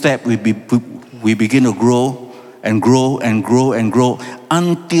 little step, we begin to grow and grow and grow and grow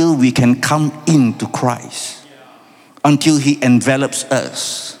until we can come into Christ, until He envelops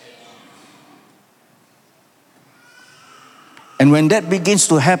us. And when that begins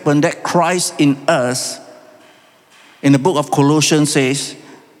to happen, that Christ in us, in the book of Colossians says,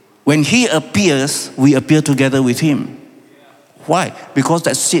 when He appears, we appear together with Him. Why? Because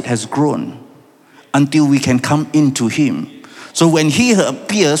that seed has grown until we can come into Him. So when He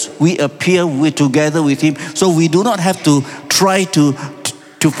appears, we appear together with Him. So we do not have to try to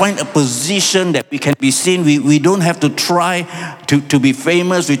find a position that we can be seen. We don't have to try to be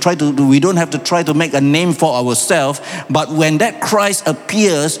famous. We don't have to try to make a name for ourselves. But when that Christ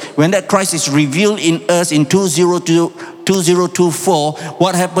appears, when that Christ is revealed in us in 2024,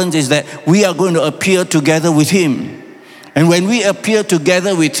 what happens is that we are going to appear together with Him. And when we appear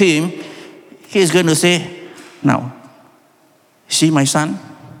together with Him, He is going to say, now, see my son?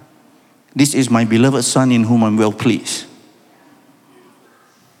 This is my beloved Son in whom I'm well pleased.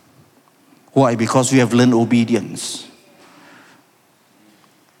 Why? Because we have learned obedience.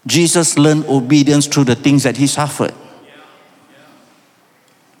 Jesus learned obedience through the things that He suffered.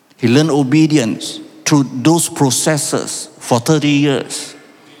 He learned obedience through those processes for 30 years.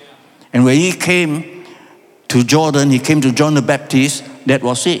 And when He came to Jordan, He came to John the Baptist, that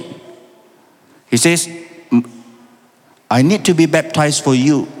was it. He says, I need to be baptized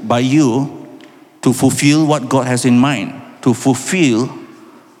by you to fulfill what God has in mind, to fulfill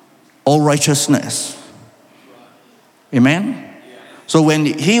all righteousness. Amen? So when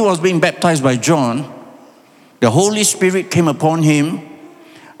He was being baptized by John, the Holy Spirit came upon Him,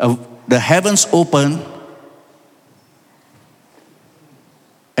 the heavens opened,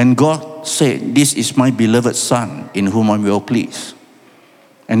 and God said, this is my beloved Son in whom I'm well pleased.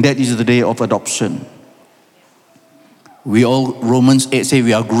 And that is the day of adoption. Romans 8 say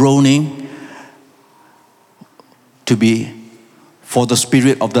we are groaning for the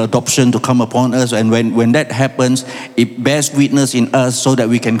spirit of the adoption to come upon us. And when that happens, it bears witness in us so that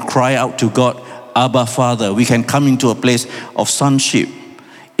we can cry out to God, Abba, Father. We can come into a place of sonship.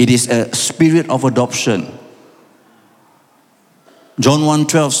 It is a spirit of adoption. John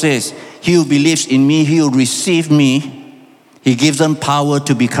 1:12 says, he who believes in me, he will receive me. He gives them power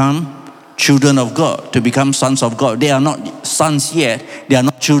to become children of God, to become sons of God. They are not sons yet. They are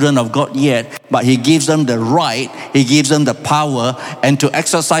not children of God yet. But He gives them the right. He gives them the power. And to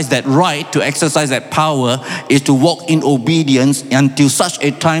exercise that right, to exercise that power, is to walk in obedience until such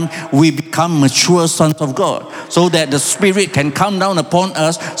a time we become mature sons of God. So that the Spirit can come down upon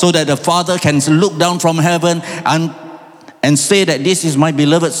us, so that the Father can look down from heaven and say that this is my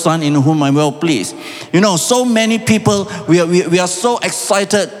beloved Son in whom I'm well pleased. You know, so many people, we are so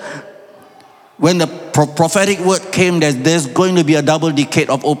excited when the prophetic word came that there's going to be a double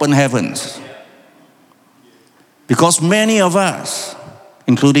decade of open heavens. Because many of us,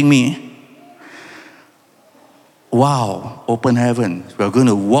 including me, wow, open heaven. We are going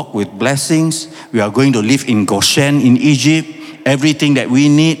to walk with blessings. We are going to live in Goshen in Egypt. Everything that we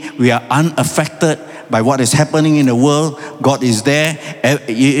need, we are unaffected by what is happening in the world. God is there.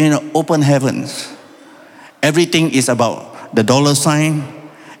 You know, open heavens. Everything is about the dollar sign.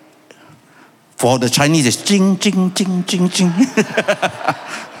 For the Chinese, it's ching, ching, ching, ching, ching.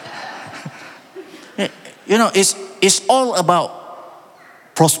 You know, it's all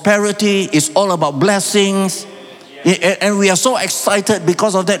about prosperity. It's all about blessings. And we are so excited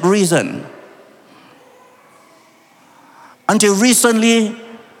because of that reason. Until recently,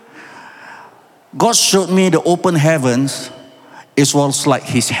 God showed me the open heavens. It was like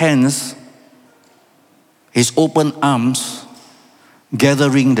His hands, His open arms,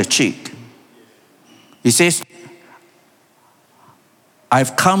 gathering the cheek. He says,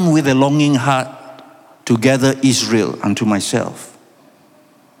 I've come with a longing heart to gather Israel unto myself.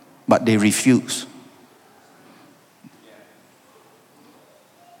 But they refuse.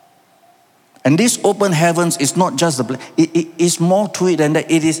 And this open heavens is not just it is more to it than that.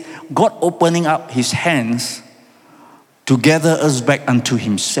 It is God opening up his hands to gather us back unto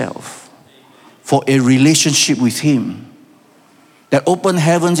himself for a relationship with him. That open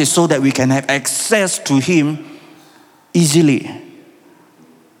heavens is so that we can have access to him easily.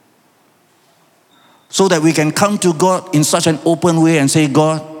 So that we can come to God in such an open way and say,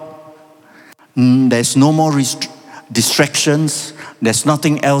 God, there's no more distractions. There's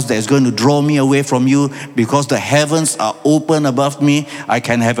nothing else that is going to draw me away from you, because the heavens are open above me. I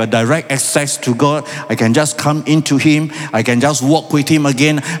can have a direct access to God. I can just come into him. I can just walk with him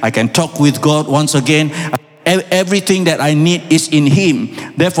again. I can talk with God once again. Everything that I need is in him.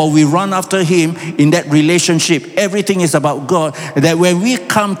 Therefore, we run after him in that relationship. Everything is about God. That when we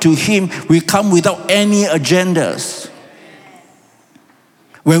come to him, we come without any agendas.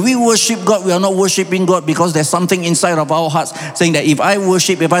 When we worship God, we are not worshiping God because there's something inside of our hearts saying that if I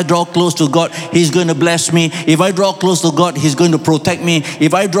worship, if I draw close to God, he's going to bless me. If I draw close to God, he's going to protect me.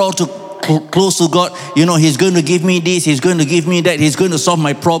 If I draw close to God, he's going to give me this, he's going to give me that, he's going to solve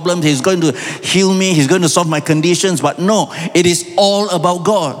my problems, he's going to heal me, he's going to solve my conditions. But no, it is all about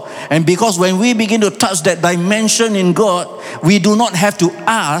God. And because when we begin to touch that dimension in God, we do not have to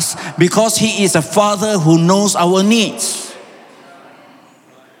ask, because he is a father who knows our needs.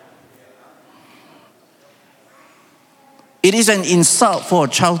 It is an insult for a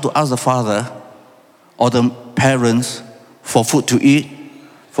child to ask the father or the parents for food to eat,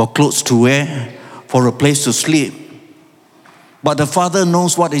 for clothes to wear, for a place to sleep. But the father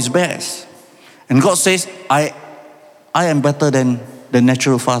knows what is best. And God says, I am better than the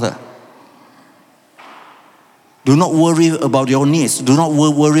natural father. Do not worry about your needs. Do not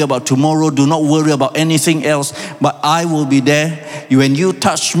worry about tomorrow. Do not worry about anything else. But I will be there. When you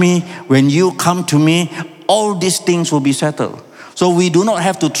touch me, when you come to me, all these things will be settled. So we do not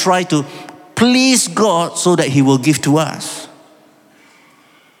have to try to please God so that he will give to us.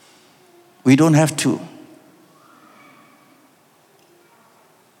 We don't have to.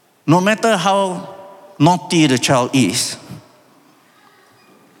 No matter how naughty the child is,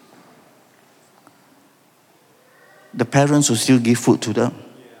 the parents will still give food to them.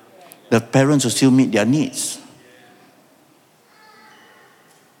 The parents will still meet their needs.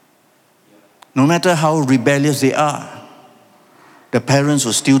 No matter how rebellious they are, the parents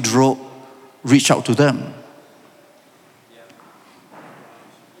will still reach out to them.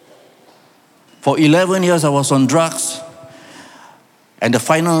 For 11 years I was on drugs, and the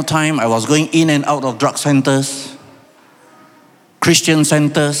final time I was going in and out of drug centers, Christian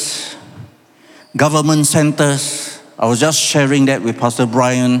centers, government centers. I was just sharing that with Pastor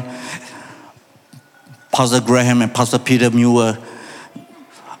Brian, Pastor Graham, and Pastor Peter Muir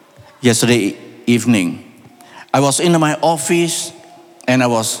yesterday evening. I was in my office and I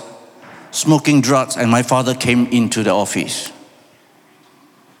was smoking drugs, and my father came into the office.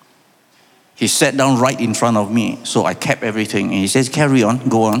 He sat down right in front of me, so I kept everything. And he says, carry on,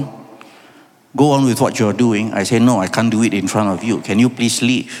 go on. Go on with what you're doing. I said, no, I can't do it in front of you. Can you please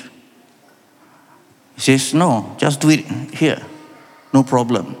leave? He says, no, just do it here. No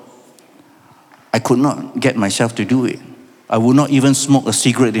problem. I could not get myself to do it. I would not even smoke a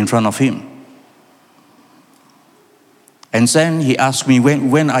cigarette in front of him. And then he asked me,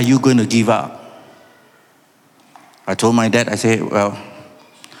 when are you going to give up? I told my dad, I said, well,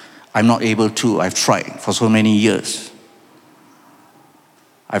 I'm not able to. I've tried for so many years.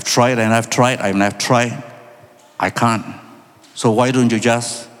 I've tried and I've tried and I've tried. I can't. So why don't you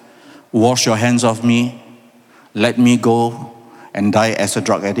just wash your hands off me, let me go and die as a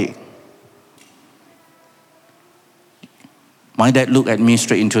drug addict? My dad looked at me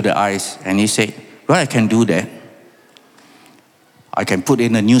straight into the eyes and he said, well, I can do that. I can put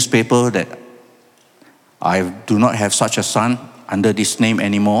in a newspaper that I do not have such a son under this name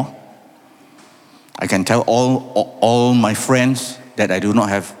anymore. I can tell all my friends that I do not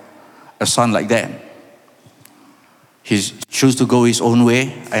have a son like that. He chose to go his own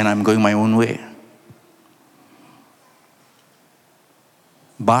way, and I'm going my own way.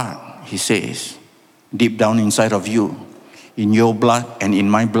 But, he says, deep down inside of you, in your blood and in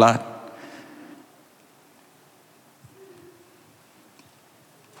my blood,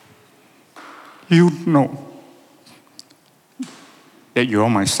 you know that you are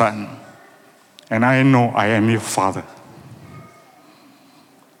my son, and I know I am your father.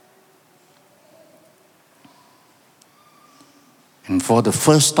 And for the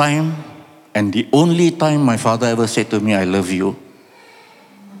first time, and the only time my father ever said to me, I love you.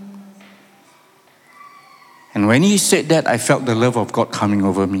 And when he said that, I felt the love of God coming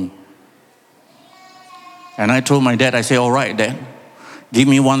over me. And I told my dad, I said, all right, Dad, Give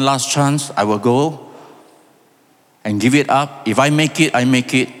me one last chance, I will go and give it up. If I make it, I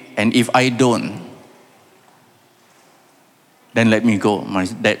make it. And if I don't, then let me go. My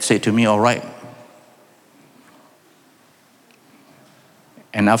dad said to me, all right.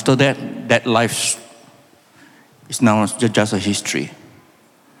 And after that, that life is now just a history.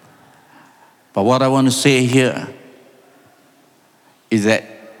 But what I want to say here is that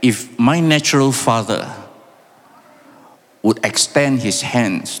if my natural father would extend his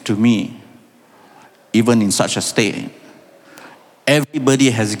hands to me, even in such a state, everybody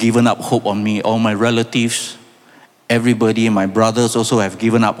has given up hope on me. All my relatives, everybody, my brothers also have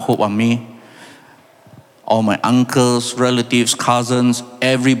given up hope on me. All my uncles, relatives, cousins,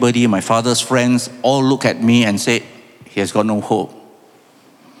 everybody, my father's friends, all look at me and say, he has got no hope.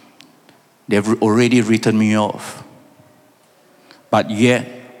 They've already written me off. But yet,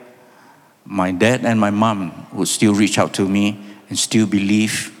 my dad and my mom would still reach out to me and still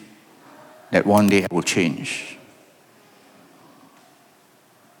believe that one day I will change.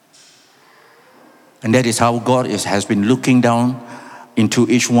 And that is how God has been looking down into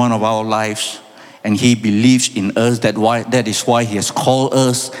each one of our lives. And He believes in us. That is why He has called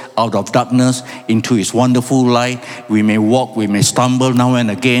us out of darkness into His wonderful light. We may walk, we may stumble now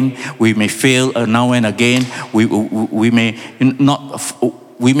and again. We may fail now and again. We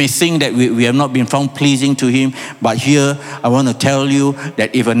may think that we have not been found pleasing to Him. But here, I want to tell you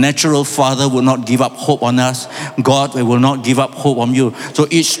that if a natural father will not give up hope on us, God will not give up hope on you. So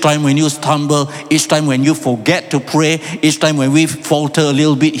each time when you stumble, each time when you forget to pray, each time when we falter a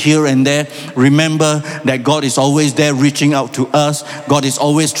little bit here and there, remember that God is always there reaching out to us. God is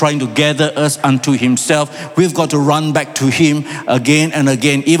always trying to gather us unto Himself. We've got to run back to Him again and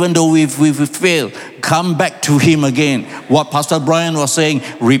again. Even though we've failed, come back to Him again. What Pastor Brian was saying,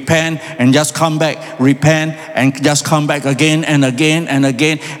 repent and just come back. Repent and just come back again and again and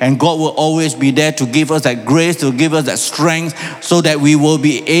again. And God will always be there to give us that grace, to give us that strength, so that we will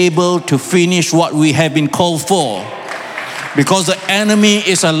be able to finish what we have been called for. Because the enemy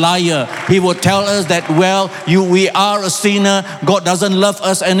is a liar. He will tell us that, we are a sinner. God doesn't love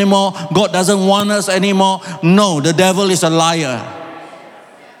us anymore. God doesn't want us anymore. No, the devil is a liar.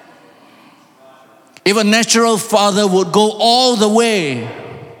 If a natural father would go all the way,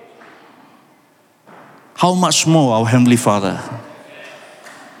 how much more our Heavenly Father?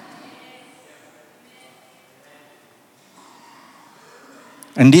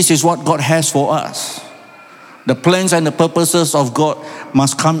 And this is what God has for us. The plans and the purposes of God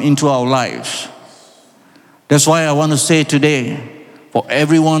must come into our lives. That's why I want to say today, for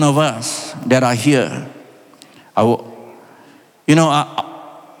every one of us that are here, I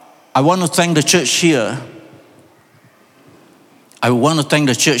want to thank the church here. I want to thank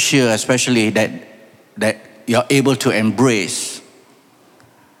the church here, especially that you're able to embrace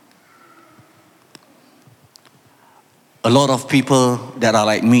a lot of people that are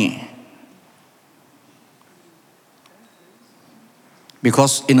like me.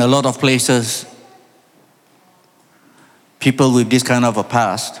 Because in a lot of places, people with this kind of a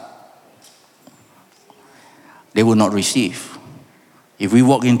past, they will not receive. If we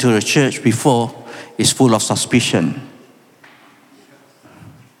walk into the church before, it's full of suspicion.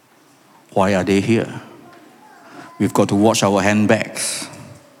 Why are they here? We've got to watch our handbags.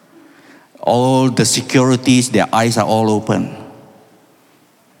 All the securities, their eyes are all open.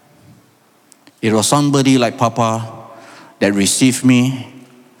 It was somebody like Papa that received me,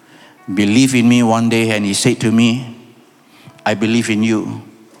 believed in me one day, and he said to me, I believe in you.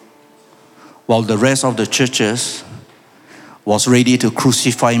 While the rest of the churches was ready to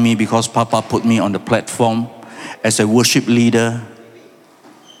crucify me because Papa put me on the platform as a worship leader.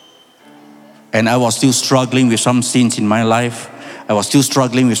 And I was still struggling with some sins in my life. I was still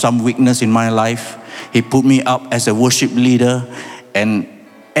struggling with some weakness in my life. He put me up as a worship leader, and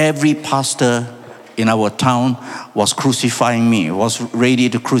every pastor in our town was crucifying me, was ready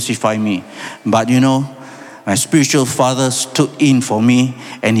to crucify me. But my spiritual father stood in for me,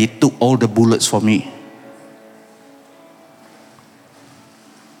 and he took all the bullets for me.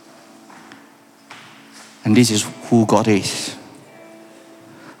 And this is who God is.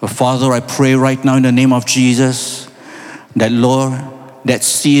 But Father, I pray right now in the name of Jesus that, Lord, that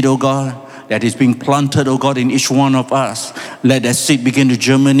seed, oh God, that is being planted, oh God, in each one of us, let that seed begin to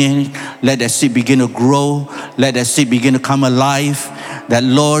germinate. Let that seed begin to grow. Let that seed begin to come alive. that,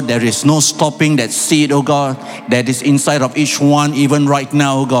 Lord, there is no stopping that seed, oh God, that is inside of each one, even right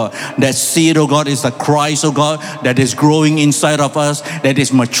now, oh God. That seed, oh God, is the Christ, oh God, that is growing inside of us, that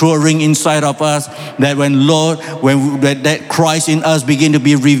is maturing inside of us, that when, Lord, that Christ in us begin to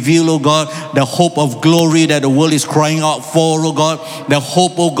be revealed, oh God, the hope of glory that the world is crying out for, oh God, the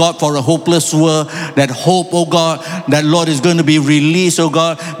hope, oh God, for a hopeless world, that hope, oh God, that, Lord, is going to be released, oh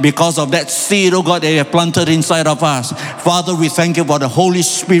God, because of that seed, oh God, that you have planted inside of us. Father, we thank you for the Holy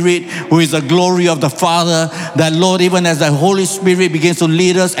Spirit, who is the glory of the Father, that, Lord, even as the Holy Spirit begins to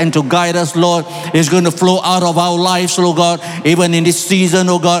lead us and to guide us, Lord, it's going to flow out of our lives, oh God, even in this season,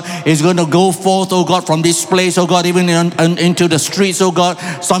 oh God, it's going to go forth, oh God, from this place, oh God, even into the streets, oh God.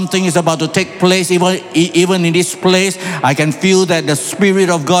 Something is about to take place, even in this place. I can feel that the Spirit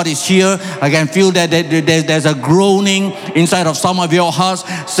of God is here. I can feel that there's a groaning inside of some of your hearts,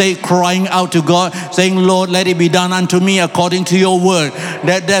 crying out to God, saying, Lord, let it be done unto me according to your word.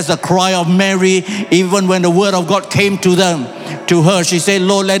 That there's a cry of Mary, even when the word of God came to her. She said,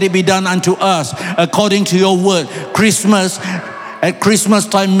 Lord, let it be done unto us according to your word. At Christmas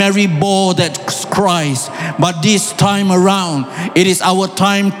time, Mary bore that Christ. But this time around, it is our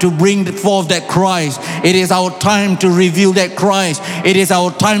time to bring forth that Christ. It is our time to reveal that Christ. It is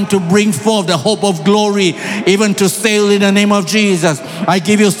our time to bring forth the hope of glory, even to sail in the name of Jesus. I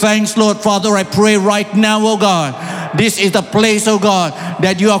give you thanks, Lord. Father, I pray right now, oh God, this is the place, oh God,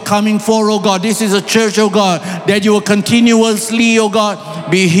 that you are coming for, oh God. This is a church, oh God, that you will continuously, oh God,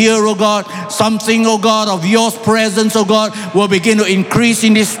 be here, oh God. Something, oh God, of your presence, oh God, will begin to increase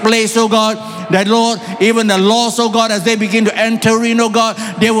in this place, oh God. That, Lord, even the lost, oh God, as they begin to enter in, oh God,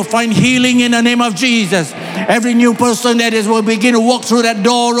 they will find healing in the name of Jesus. Every new person that will begin to walk through that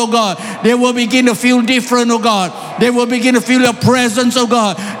door, oh God, they will begin to feel different, oh God. They will begin to feel your presence, oh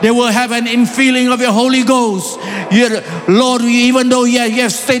God. They will have an infilling of your Holy Ghost. Lord, even though you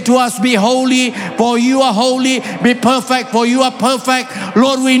have said to us, be holy, for you are holy, be perfect, for you are perfect.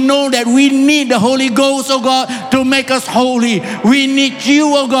 Lord, we know that we need the Holy Ghost, oh God, to make us holy. We need you,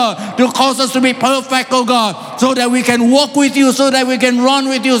 oh God, to cause us to be perfect, oh God, so that we can walk with you, so that we can run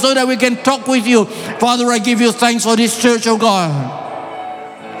with you, so that we can talk with you. Father, I give you thanks for this church, oh God.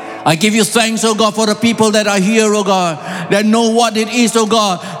 I give you thanks, oh God, for the people that are here, oh God, that know what it is, oh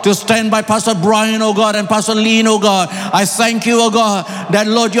God, to stand by Pastor Brian, oh God, and Pastor Lean, oh God. I thank you, oh God, that,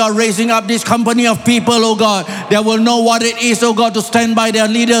 Lord, you are raising up this company of people, oh God, that will know what it is, oh God, to stand by their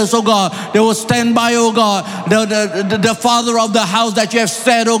leaders, oh God. They will stand by, oh God, the father of the house that you have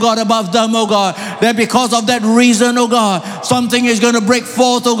set, oh God, above them, oh God. That because of that reason, oh God, something is going to break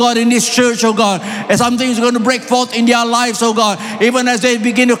forth, oh God, in this church, oh God. And something is going to break forth in their lives, oh God, even as they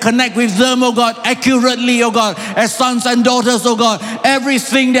begin to connect with them, oh God, accurately, oh God, as sons and daughters, oh God.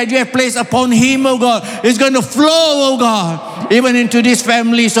 Everything that you have placed upon him, oh God, is going to flow, oh God, even into these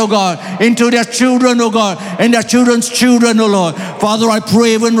families, oh God, into their children, oh God, and their children's children, oh Lord. Father, I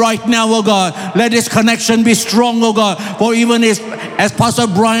pray even right now, oh God, let this connection be strong, oh God, for even as Pastor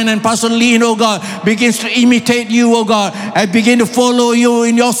Brian and Pastor Lean, oh God, begins to imitate you, oh God, and begin to follow you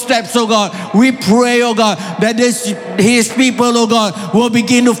in your steps, oh God. We pray, oh God, that his people, oh God, will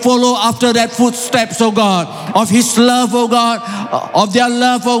begin to follow after that footsteps, oh God, of his love, oh God, of their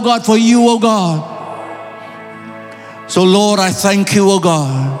love, oh God, for you, oh God. So, Lord, I thank you, oh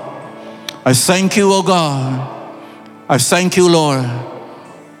God. I thank you, oh God. I thank you, Lord.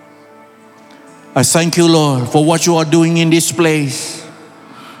 I thank you, Lord, for what you are doing in this place.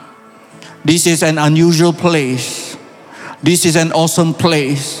 This is an unusual place. This is an awesome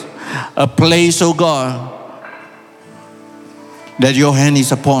place. A place, oh God, that your hand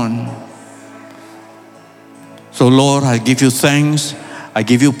is upon. So, Lord, I give you thanks. I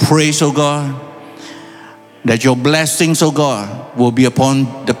give you praise, oh God, that your blessings, oh God, will be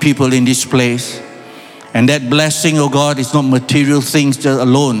upon the people in this place. And that blessing, oh God, is not material things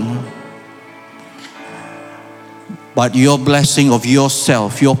alone, but your blessing of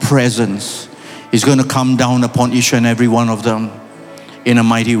yourself, your presence, is going to come down upon each and every one of them in a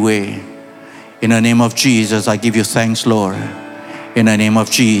mighty way. In the name of Jesus, I give you thanks, Lord. In the name of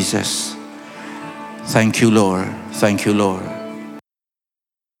Jesus. Thank you, Lord. Thank you, Lord.